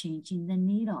clues to changing the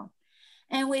needle?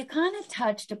 And we've kind of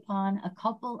touched upon a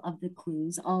couple of the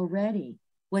clues already.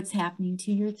 What's happening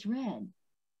to your thread?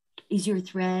 Is your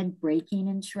thread breaking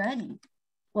and shredding?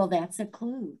 Well, that's a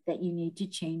clue that you need to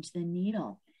change the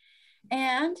needle.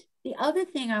 And the other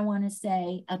thing I want to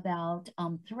say about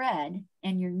thread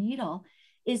and your needle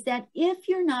is that if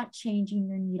you're not changing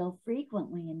your needle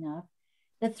frequently enough,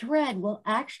 the thread will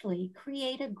actually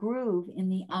create a groove in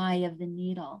the eye of the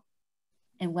needle.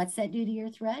 And what's that do to your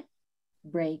thread?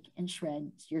 Break and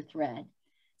shred your thread.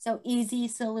 So easy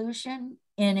solution,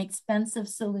 inexpensive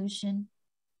solution,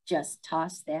 just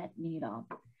toss that needle.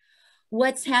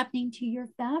 What's happening to your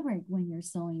fabric when you're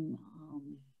sewing?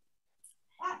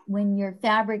 When your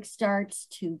fabric starts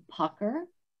to pucker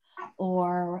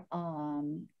or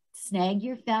snag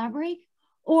your fabric,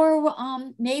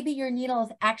 or maybe your needle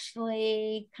is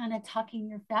actually kind of tucking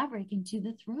your fabric into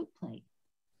the throat plate.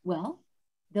 Well,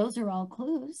 those are all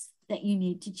clues that you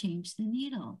need to change the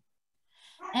needle.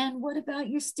 And what about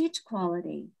your stitch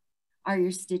quality? Are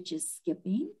your stitches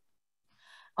skipping?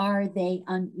 Are they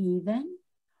uneven?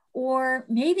 Or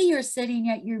maybe you're sitting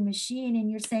at your machine and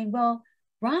you're saying, well,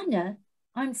 Rhonda,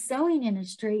 I'm sewing in a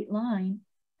straight line.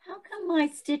 How come my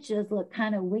stitches look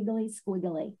kind of wiggly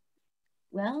squiggly?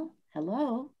 Well,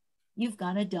 hello, you've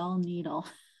got a dull needle.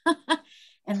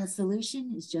 And the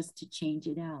solution is just to change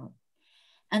it out.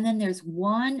 And then there's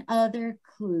one other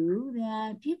clue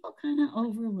that people kind of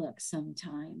overlook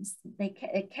sometimes.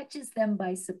 It catches them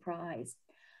by surprise.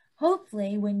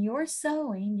 Hopefully, when you're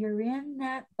sewing, you're in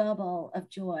that bubble of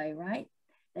joy, right?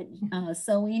 That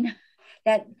sewing,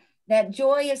 that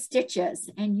joy of stitches,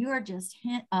 and you're just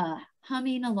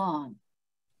humming along.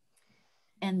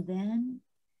 And then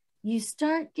you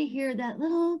start to hear that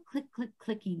little click, click,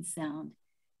 clicking sound,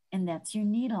 and that's your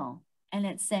needle. And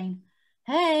it's saying,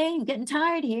 hey, I'm getting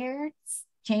tired here.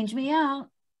 Change me out.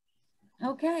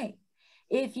 Okay.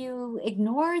 If you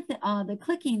ignore the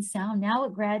clicking sound, now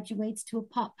it graduates to a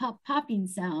pop, pop, popping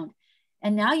sound.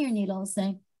 And now your needle is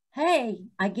saying, hey,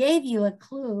 I gave you a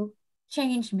clue,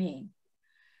 change me.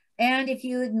 And if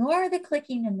you ignore the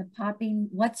clicking and the popping,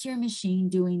 what's your machine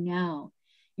doing now?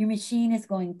 Your machine is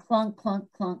going clunk,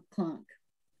 clunk, clunk, clunk.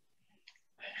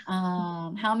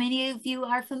 How many of you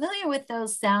are familiar with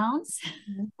those sounds?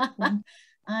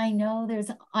 I know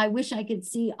I wish I could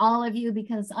see all of you,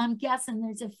 because I'm guessing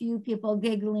there's a few people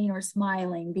giggling or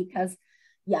smiling, because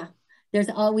yeah, there's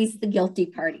always the guilty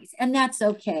parties, and that's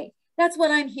okay. That's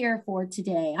what I'm here for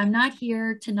today. I'm not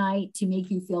here tonight to make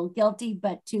you feel guilty,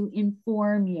 but to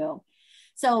inform you.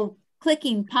 So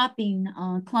clicking, popping,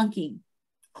 clunking,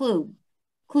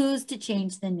 clues to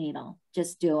change the needle.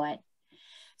 Just do it.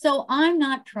 So I'm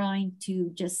not trying to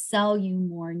just sell you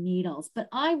more needles, but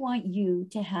I want you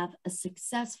to have a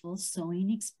successful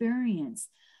sewing experience.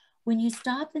 When you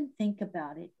stop and think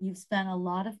about it, you've spent a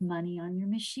lot of money on your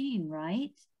machine,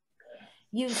 right?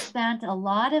 You've spent a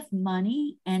lot of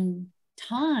money and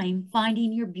time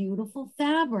finding your beautiful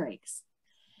fabrics.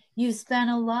 You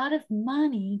spent a lot of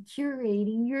money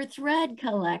curating your thread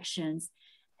collections.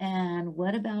 And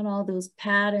what about all those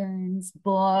patterns,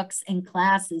 books, and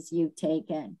classes you've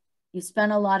taken? You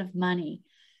spent a lot of money.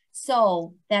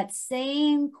 So that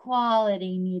same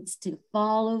quality needs to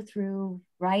follow through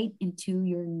right into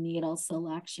your needle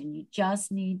selection. You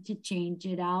just need to change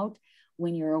it out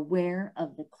when you're aware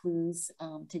of the clues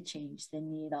to change the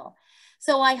needle.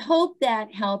 So I hope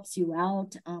that helps you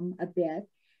out a bit.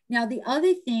 Now, the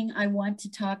other thing I want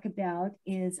to talk about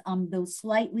is those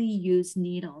slightly used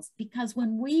needles, because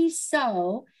when we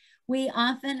sew, we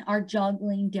often are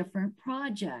juggling different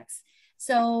projects.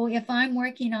 So if I'm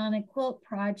working on a quilt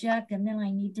project and then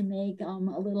I need to make a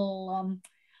little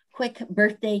quick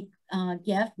birthday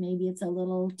gift, maybe it's a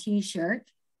little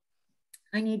t-shirt,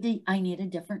 I need a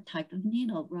different type of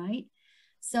needle, right?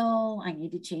 So I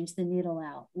need to change the needle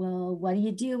out. Well, what do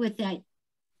you do with that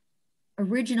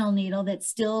original needle that's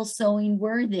still sewing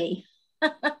worthy?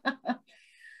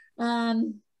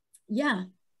 Yeah,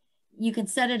 you can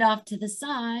set it off to the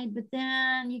side, but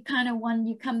then you kind of, when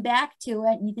you come back to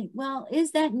it and you think, well,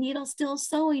 is that needle still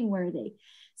sewing worthy?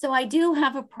 So I do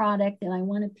have a product that I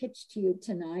want to pitch to you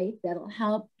tonight that'll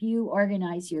help you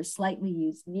organize your slightly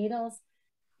used needles.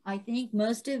 I think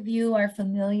most of you are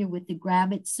familiar with the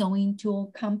Grab-It Sewing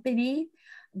Tool Company,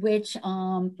 which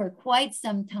for quite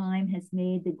some time has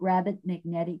made the Grab-It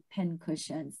magnetic pin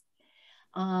cushions.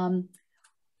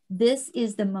 This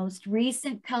is the most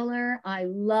recent color.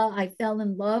 I fell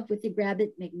in love with the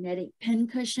Grab-It magnetic pin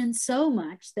cushion so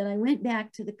much that I went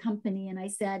back to the company and I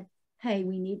said, hey,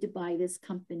 we need to buy this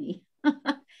company.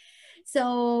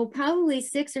 So probably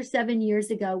 6 or 7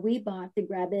 years ago, we bought the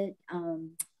Grab-It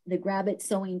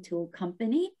Sewing Tool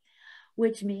Company,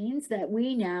 which means that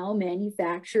we now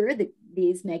manufacture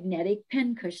these magnetic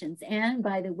pin cushions. And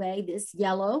by the way, this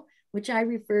yellow, which I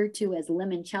refer to as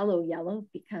limoncello yellow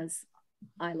because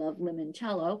I love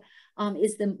limoncello,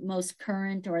 is the most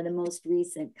current or the most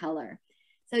recent color.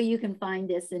 So you can find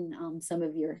this in some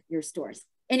of your stores.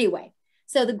 Anyway,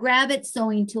 so the Grab-It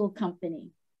Sewing Tool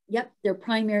Company. Yep, their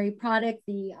primary product,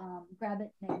 the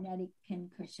Grab-It magnetic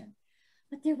pin cushion.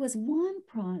 But there was one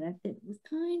product that was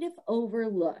kind of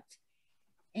overlooked,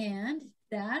 and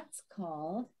that's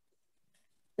called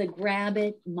the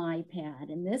Grab-It My Pad.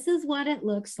 And this is what it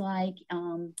looks like.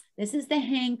 This is the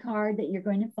hang card that you're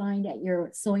going to find at your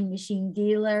sewing machine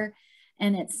dealer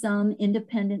and at some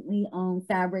independently owned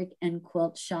fabric and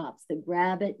quilt shops, the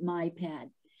Grab-It My Pad.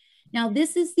 Now,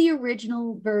 this is the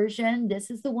original version.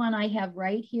 This is the one I have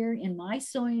right here in my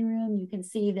sewing room. You can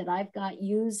see that I've got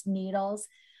used needles.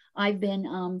 I've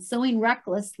been sewing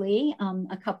recklessly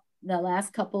the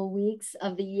last couple of weeks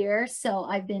of the year. So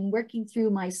I've been working through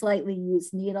my slightly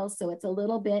used needles. So it's a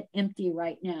little bit empty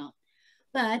right now.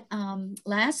 But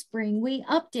last spring, we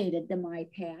updated the My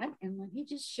Pad. And let me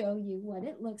just show you what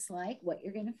it looks like, what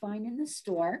you're going to find in the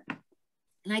store.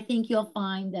 And I think you'll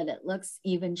find that it looks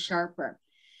even sharper.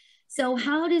 So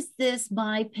how does this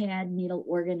My Pad needle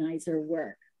organizer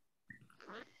work?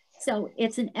 So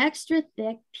it's an extra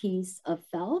thick piece of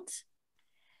felt.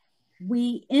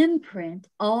 We imprint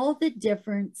all the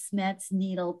different Schmetz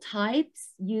needle types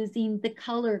using the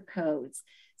color codes.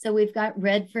 So we've got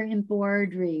red for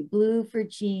embroidery, blue for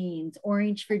jeans,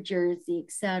 orange for jersey,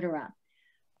 etc.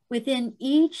 Within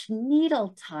each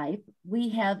needle type, we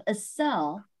have a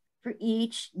cell for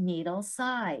each needle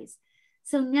size.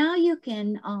 So now you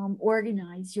can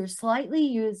organize your slightly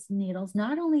used needles,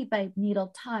 not only by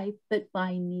needle type, but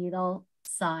by needle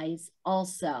size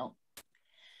also.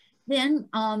 Then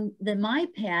the My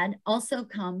Pad also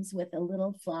comes with a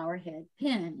little flower head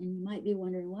pin, and you might be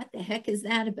wondering, what the heck is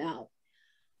that about?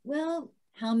 Well,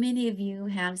 how many of you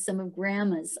have some of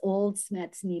Grandma's old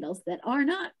Schmetz needles that are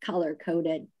not color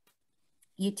coded?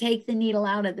 You take the needle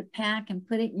out of the pack and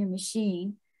put it in your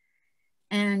machine,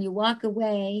 and you walk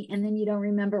away, and then you don't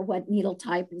remember what needle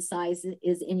type and size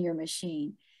is in your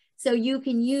machine. So you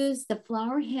can use the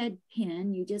flower head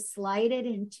pin. You just slide it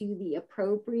into the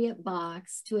appropriate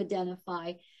box to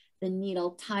identify the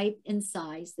needle type and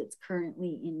size that's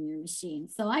currently in your machine.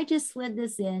 So I just slid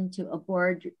this into a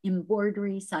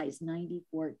embroidery size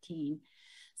 90-14.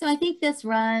 So I think this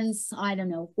runs, I don't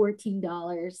know, $14,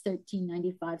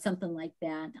 $13.95, something like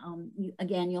that.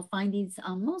 Again, you'll find these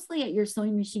mostly at your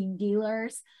sewing machine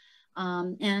dealers.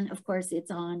 And of course,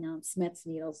 it's on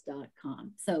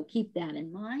schmetzneedles.com. So keep that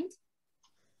in mind.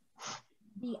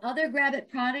 The other Grab It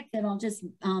product that I'll just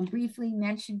briefly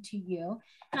mention to you,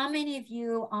 how many of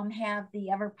you have the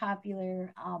ever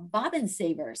popular bobbin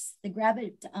savers, the Grab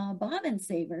It bobbin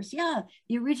savers? Yeah,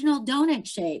 the original donut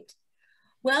shaped.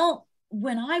 Well,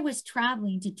 when I was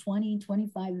traveling to 20,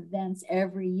 25 events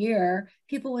every year,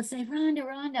 people would say,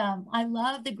 Rhonda, I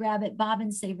love the Grab It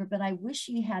bobbin saver, but I wish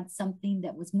you had something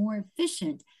that was more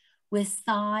efficient with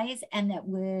size and that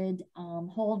would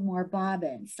hold more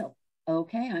bobbins. So,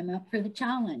 okay, I'm up for the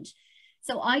challenge.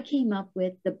 So I came up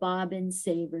with the Bobbin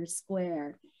Saver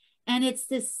Square. And it's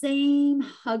the same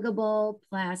huggable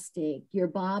plastic. Your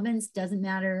bobbins, doesn't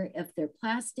matter if they're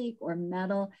plastic or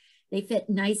metal, they fit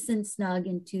nice and snug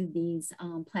into these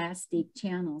plastic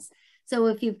channels. So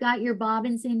if you've got your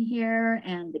bobbins in here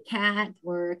and the cat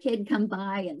or a kid come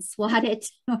by and swat it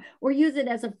or use it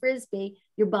as a Frisbee,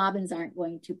 your bobbins aren't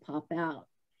going to pop out.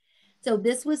 So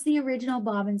this was the original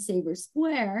Bobbin Saver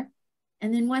Square.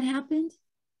 And then what happened?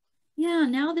 Yeah,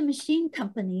 now the machine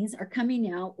companies are coming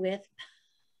out with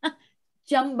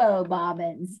jumbo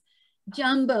bobbins.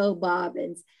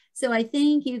 So I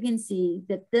think you can see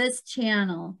that this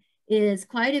channel is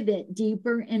quite a bit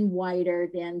deeper and wider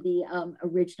than the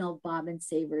original Bobbin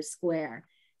Saver Square.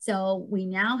 So we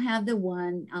now have the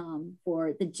one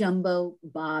for the jumbo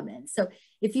bobbin. So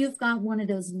if you've got one of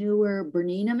those newer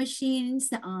Bernina machines,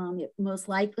 it most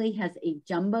likely has a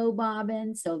jumbo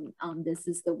bobbin. So this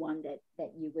is the one that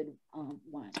you would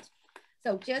want.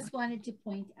 So just wanted to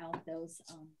point out those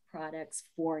products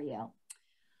for you.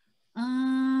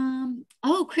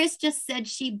 Oh, Chris just said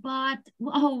she bought,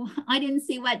 oh, I didn't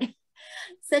see what,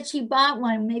 said she bought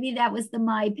one. Maybe that was the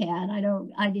My Pad.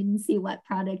 I didn't see what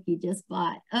product you just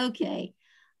bought. Okay.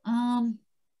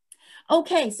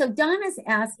 Okay, so Donna's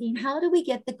asking, how do we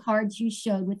get the cards you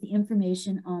showed with the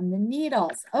information on the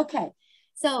needles? Okay,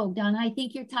 so Donna, I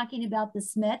think you're talking about the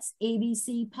Schmetz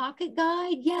ABC Pocket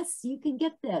Guide. Yes, you can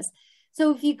get this.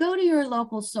 So if you go to your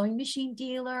local sewing machine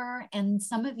dealer and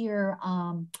some of your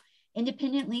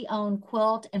independently owned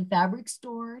quilt and fabric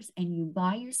stores and you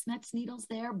buy your Schmetz needles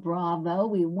there, bravo,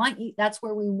 we want you, that's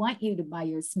where we want you to buy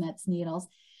your Schmetz needles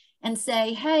and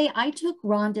say, hey, I took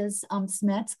Rhonda's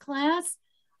Schmetz class.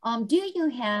 Do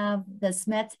you have the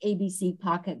Schmetz ABC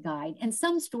Pocket Guide? And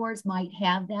some stores might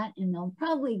have that and they'll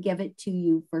probably give it to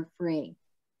you for free.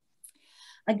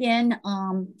 Again,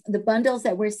 the bundles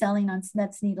that we're selling on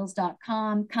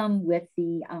schmetzneedles.com come with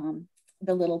the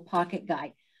little pocket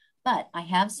guide. But I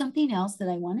have something else that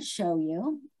I want to show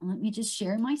you. Let me just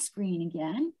share my screen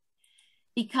again.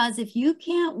 Because if you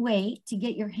can't wait to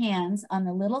get your hands on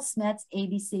the little Schmetz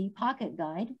ABC Pocket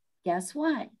Guide, guess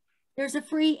what? There's a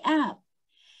free app.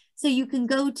 So you can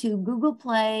go to Google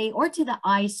Play or to the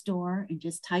iStore and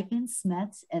just type in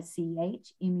Schmetz,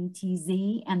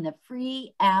 S-C-H-M-E-T-Z, and the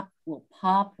free app will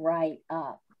pop right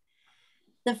up.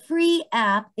 The free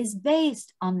app is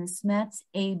based on the Schmetz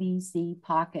ABC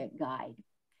Pocket Guide.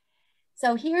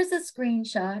 So here's a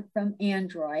screenshot from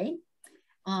Android.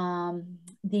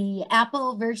 The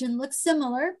Apple version looks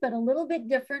similar, but a little bit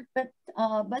different,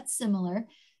 but similar.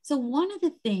 So one of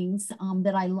the things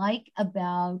that I like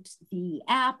about the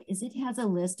app is it has a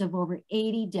list of over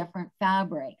 80 different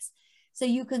fabrics. So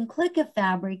you can click a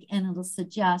fabric and it'll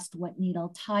suggest what needle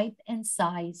type and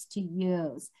size to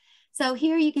use. So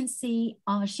here you can see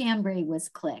chambray was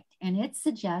clicked and it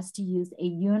suggests to use a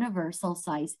universal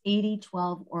size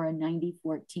 80-12 or a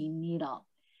 90-14 needle.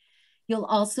 You'll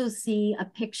also see a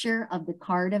picture of the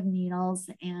card of needles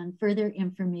and further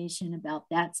information about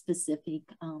that specific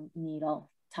needle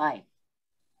type.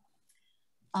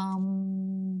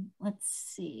 Let's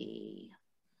see.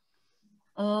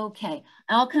 Okay,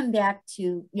 I'll come back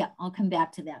to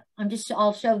that.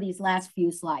 I'll show these last few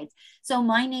slides. So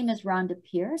my name is Rhonda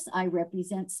Pierce. I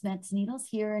represent Schmetz Needles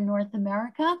here in North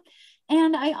America.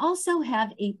 And I also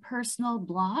have a personal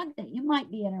blog that you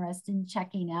might be interested in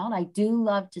checking out. I do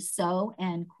love to sew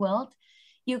and quilt.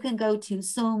 You can go to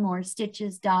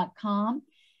sewmorestitches.com.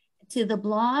 To the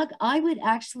blog, I would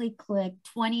actually click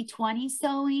 2020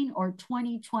 sewing or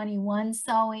 2021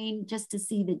 sewing just to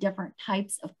see the different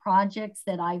types of projects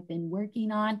that I've been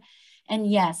working on.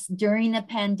 And yes, during the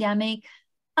pandemic,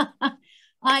 I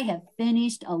have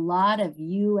finished a lot of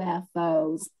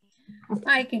UFOs.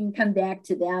 I can come back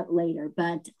to that later,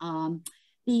 but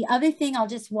the other thing, I'll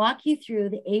just walk you through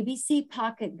the ABC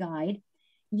Pocket Guide.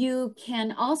 You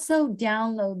can also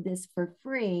download this for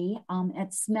free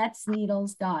at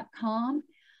schmetzneedles.com.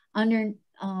 Under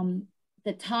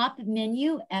the top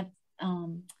menu,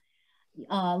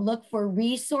 look for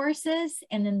resources,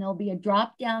 and then there'll be a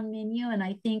drop-down menu. And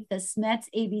I think the Schmetz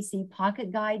ABC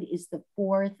Pocket Guide is the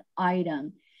 4th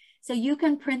item. So you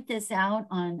can print this out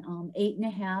on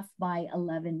 8.5 by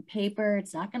 11 paper.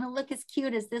 It's not going to look as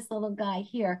cute as this little guy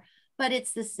here, but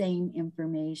it's the same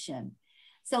information.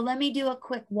 So let me do a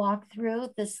quick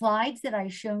walkthrough. The slides that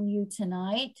I've shown you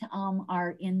tonight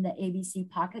are in the ABC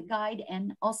Pocket Guide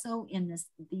and also in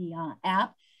the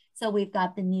app. So we've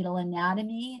got the needle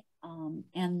anatomy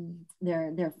and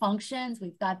their functions.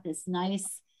 We've got this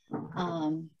nice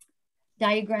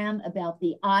diagram about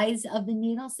the eyes of the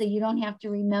needle. So you don't have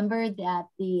to remember that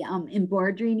the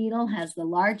embroidery needle has the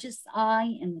largest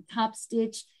eye and the top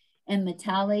stitch, and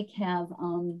metallic have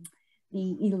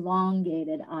the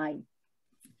elongated eye.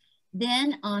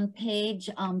 Then on page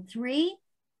 3,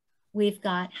 we've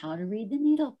got how to read the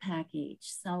needle package.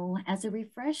 So as a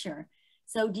refresher,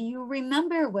 so do you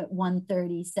remember what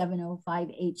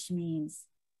 130-705H means?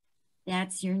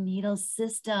 That's your needle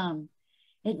system.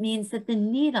 It means that the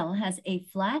needle has a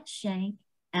flat shank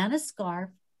and a scarf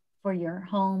for your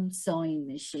home sewing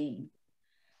machine.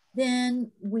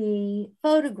 Then we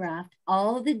photographed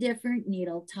all the different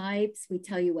needle types. We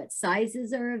tell you what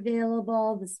sizes are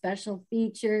available, the special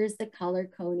features, the color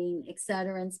coding,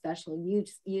 etc., and special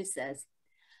uses.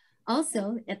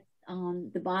 Also, at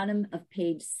the bottom of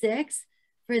page 6,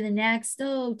 for the next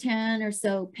 10 or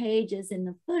so pages in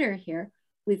the footer here,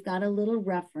 we've got a little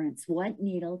reference, what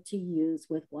needle to use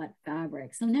with what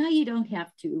fabric. So now you don't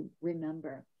have to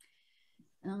remember.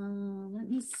 Let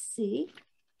me see.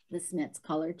 The Schmetz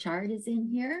color chart is in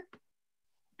here.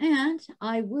 And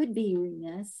I would be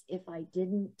remiss if I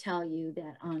didn't tell you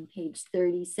that on page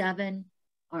 37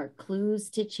 are clues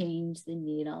to change the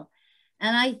needle.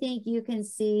 And I think you can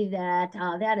see that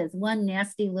that is one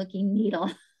nasty looking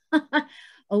needle.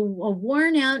 a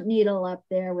worn out needle up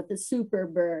there with a super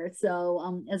burr.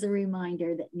 So as a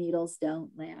reminder that needles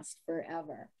don't last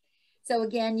forever. So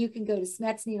again, you can go to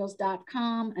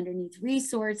schmetzneedles.com underneath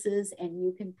resources, and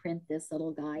you can print this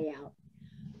little guy out.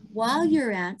 While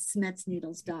you're at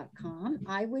schmetzneedles.com,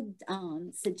 I would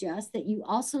suggest that you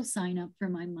also sign up for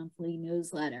my monthly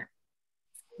newsletter.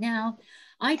 Now,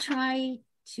 I try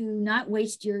to not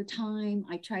waste your time.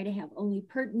 I try to have only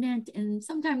pertinent and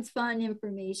sometimes fun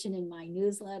information in my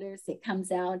newsletters. It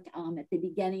comes out at the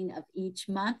beginning of each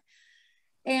month.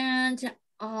 And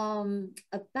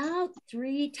about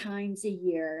 3 times a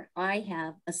year, I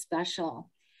have a special.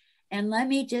 And let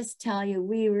me just tell you,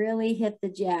 we really hit the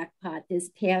jackpot this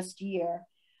past year.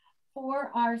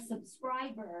 For our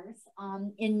subscribers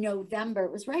in November,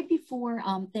 it was right before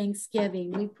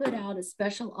Thanksgiving, we put out a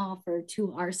special offer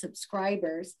to our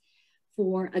subscribers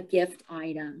for a gift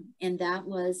item, and that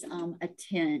was a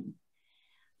tin.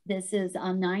 This is a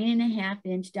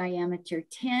 9.5-inch diameter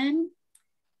tin.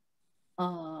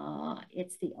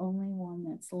 It's the only one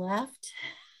that's left.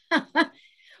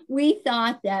 We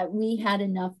thought that we had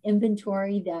enough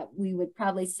inventory that we would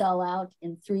probably sell out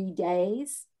in 3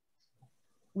 days.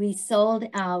 We sold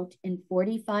out in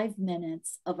 45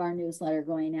 minutes of our newsletter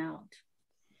going out.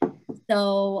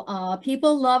 So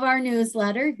people love our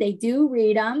newsletter. They do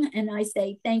read them. And I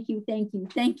say, thank you, thank you,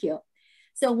 thank you.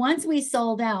 So once we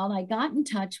sold out, I got in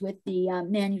touch with the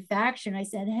manufacturer. And I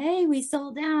said, hey, we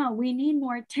sold out. We need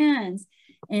more tins.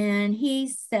 And he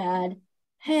said,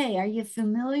 hey, are you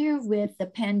familiar with the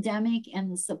pandemic and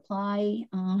the supply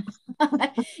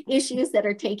issues that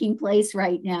are taking place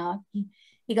right now?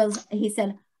 He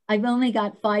said, I've only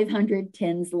got 500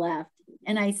 tins left.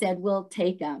 And I said, we'll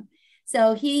take them.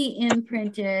 So he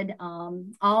imprinted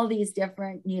all these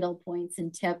different needle points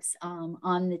and tips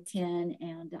on the tin.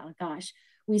 And gosh,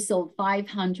 we sold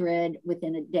 500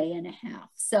 within a day and a half.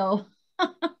 So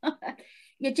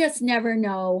you just never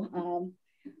know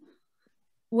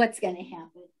what's going to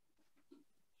happen.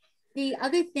 The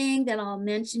other thing that I'll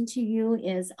mention to you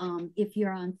is if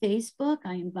you're on Facebook,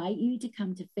 I invite you to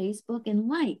come to Facebook and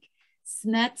like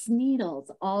Schmetz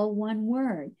Needles, all one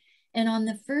word. And on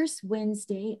the first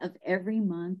Wednesday of every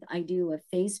month, I do a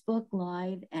Facebook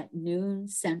Live at noon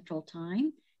Central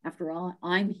Time. After all,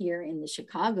 I'm here in the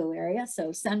Chicago area,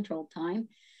 so Central Time.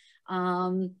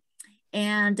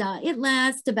 It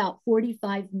lasts about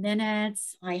 45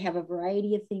 minutes. I have a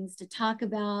variety of things to talk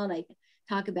about. I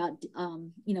talk about,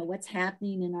 what's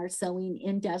happening in our sewing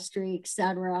industry,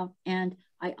 etc. And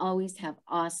I always have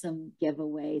awesome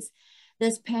giveaways.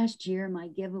 This past year, my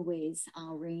giveaways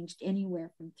ranged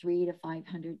anywhere from $300 to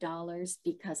 $500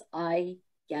 because I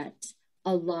get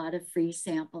a lot of free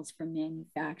samples from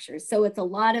manufacturers. So it's a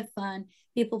lot of fun.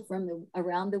 People from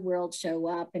around the world show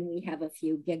up and we have a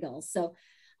few giggles. So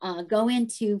go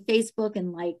into Facebook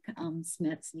and like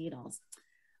Schmetz Needles.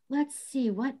 Let's see,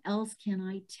 what else can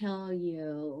I tell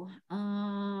you?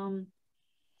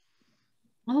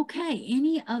 Okay,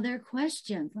 any other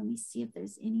questions? Let me see if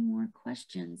there's any more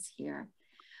questions here.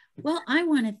 Well, I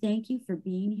want to thank you for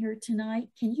being here tonight.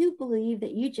 Can you believe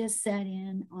that you just sat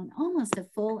in on almost a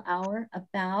full hour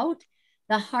about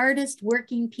the hardest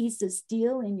working piece of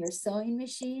steel in your sewing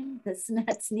machine, the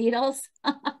Schmetz needles?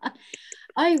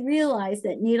 I realize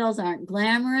that needles aren't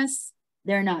glamorous,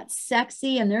 they're not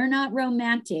sexy, and they're not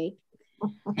romantic.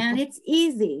 And it's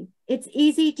easy. It's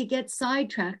easy to get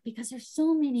sidetracked because there's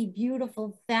so many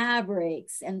beautiful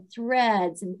fabrics and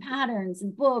threads and patterns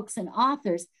and books and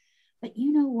authors. But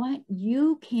you know what?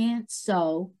 You can't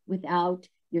sew without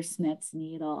your Schmetz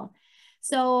needle.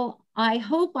 So I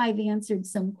hope I've answered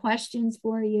some questions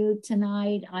for you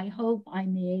tonight. I hope I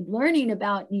made learning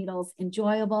about needles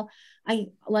enjoyable. I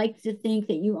like to think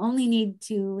that you only need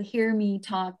to hear me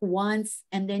talk once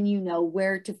and then you know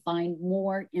where to find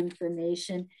more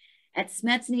information at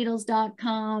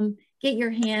schmetzneedles.com. Get your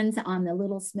hands on the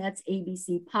little Schmetz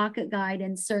ABC Pocket Guide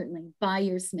and certainly buy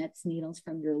your Schmetz needles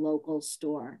from your local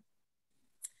store.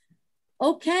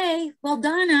 Okay, well,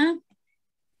 Donna,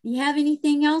 you have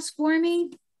anything else for me?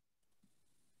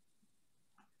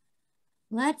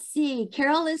 Let's see.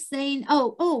 Carol is saying,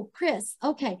 Chris,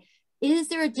 okay. Is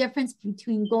there a difference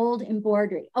between gold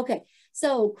embroidery? Okay,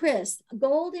 so Chris,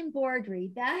 gold embroidery,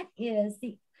 that is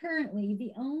currently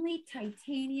the only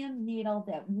titanium needle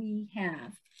that we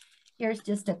have. Here's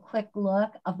just a quick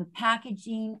look of the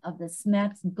packaging of the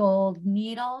Schmetz gold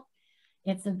needle.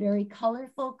 It's a very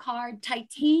colorful card.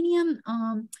 Titanium,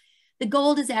 the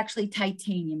gold is actually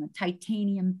titanium, a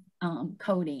titanium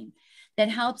coating that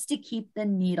helps to keep the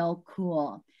needle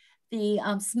cool. The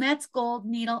Schmetz gold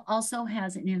needle also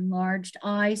has an enlarged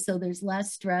eye, so there's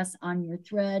less stress on your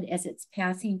thread as it's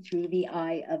passing through the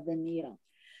eye of the needle.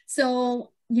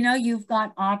 So, you've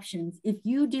got options. If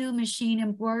you do machine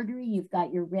embroidery, you've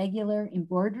got your regular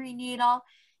embroidery needle,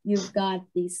 you've got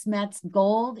the Schmetz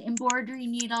gold embroidery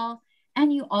needle,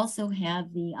 and you also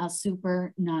have the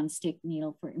super nonstick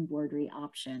needle for embroidery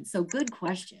options. So good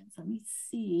questions. Let me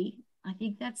see. I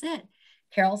think that's it.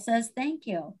 Carol says, thank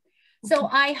you. So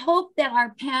I hope that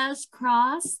our paths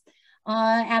cross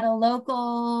at a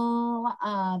local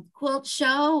quilt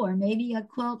show or maybe a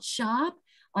quilt shop.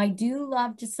 I do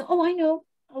love to sew. Oh, I know.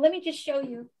 Let me just show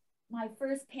you my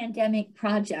first pandemic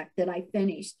project that I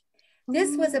finished.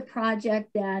 This was a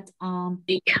project that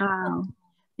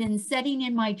been sitting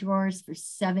in my drawers for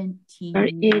 17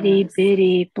 years. Itty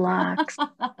bitty blocks.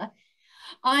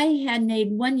 I had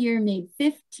one year made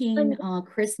 15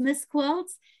 Christmas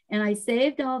quilts, and I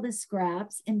saved all the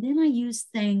scraps, and then I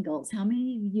used thangles. How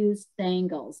many of you used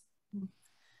thangles?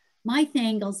 My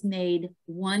thangles made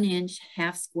 1-inch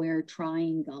half square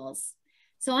triangles.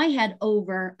 So I had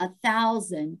over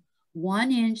 1,000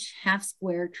 1-inch half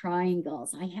square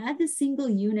triangles. I had the single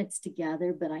units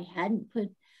together, but I hadn't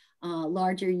put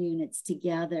larger units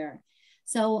together.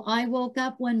 So I woke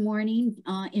up one morning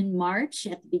in March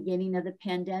at the beginning of the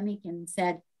pandemic and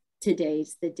said,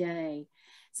 today's the day.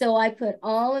 So I put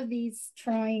all of these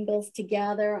triangles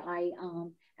together. I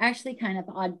actually kind of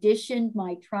auditioned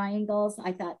my triangles.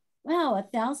 I thought, wow,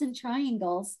 1,000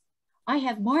 triangles. I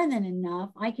have more than enough.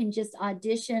 I can just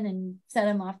audition and set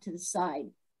them off to the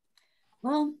side.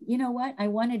 Well, you know what? I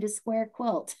wanted a square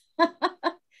quilt.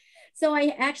 So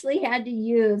I actually had to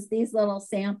use these little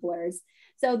samplers.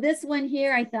 So this one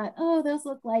here, I thought, oh, those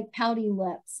look like pouty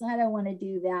lips. I don't want to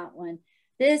do that one.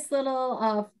 This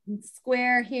little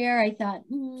square here, I thought,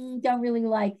 don't really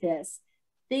like this.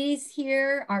 These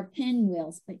here are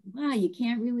pinwheels, but wow, you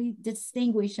can't really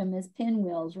distinguish them as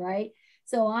pinwheels, right?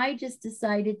 So I just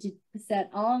decided to set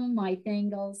all my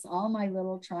thangles, all my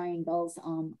little triangles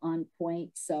on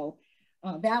point. So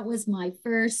that was my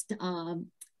first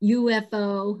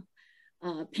UFO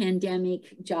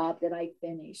pandemic job that I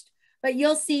finished. But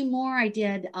you'll see more. I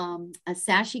did a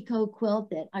sashiko quilt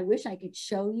that I wish I could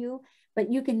show you,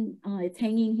 but you can, it's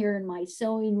hanging here in my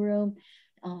sewing room.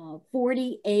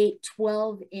 48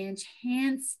 12-inch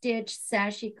hand-stitched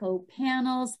sashiko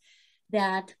panels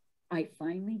that I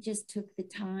finally just took the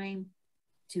time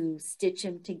to stitch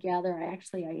them together.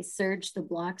 I serged the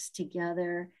blocks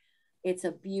together. It's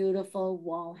a beautiful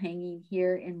wall hanging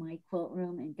here in my quilt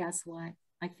room. And guess what?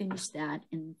 I finished that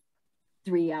in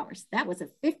 3 hours. That was a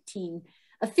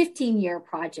 15-year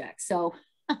project. So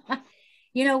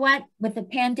you know what? With the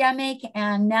pandemic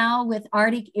and now with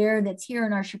Arctic air that's here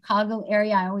in our Chicago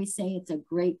area, I always say it's a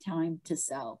great time to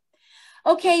sew.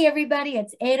 Okay, everybody,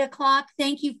 it's 8 o'clock.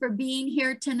 Thank you for being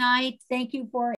here tonight. Thank you for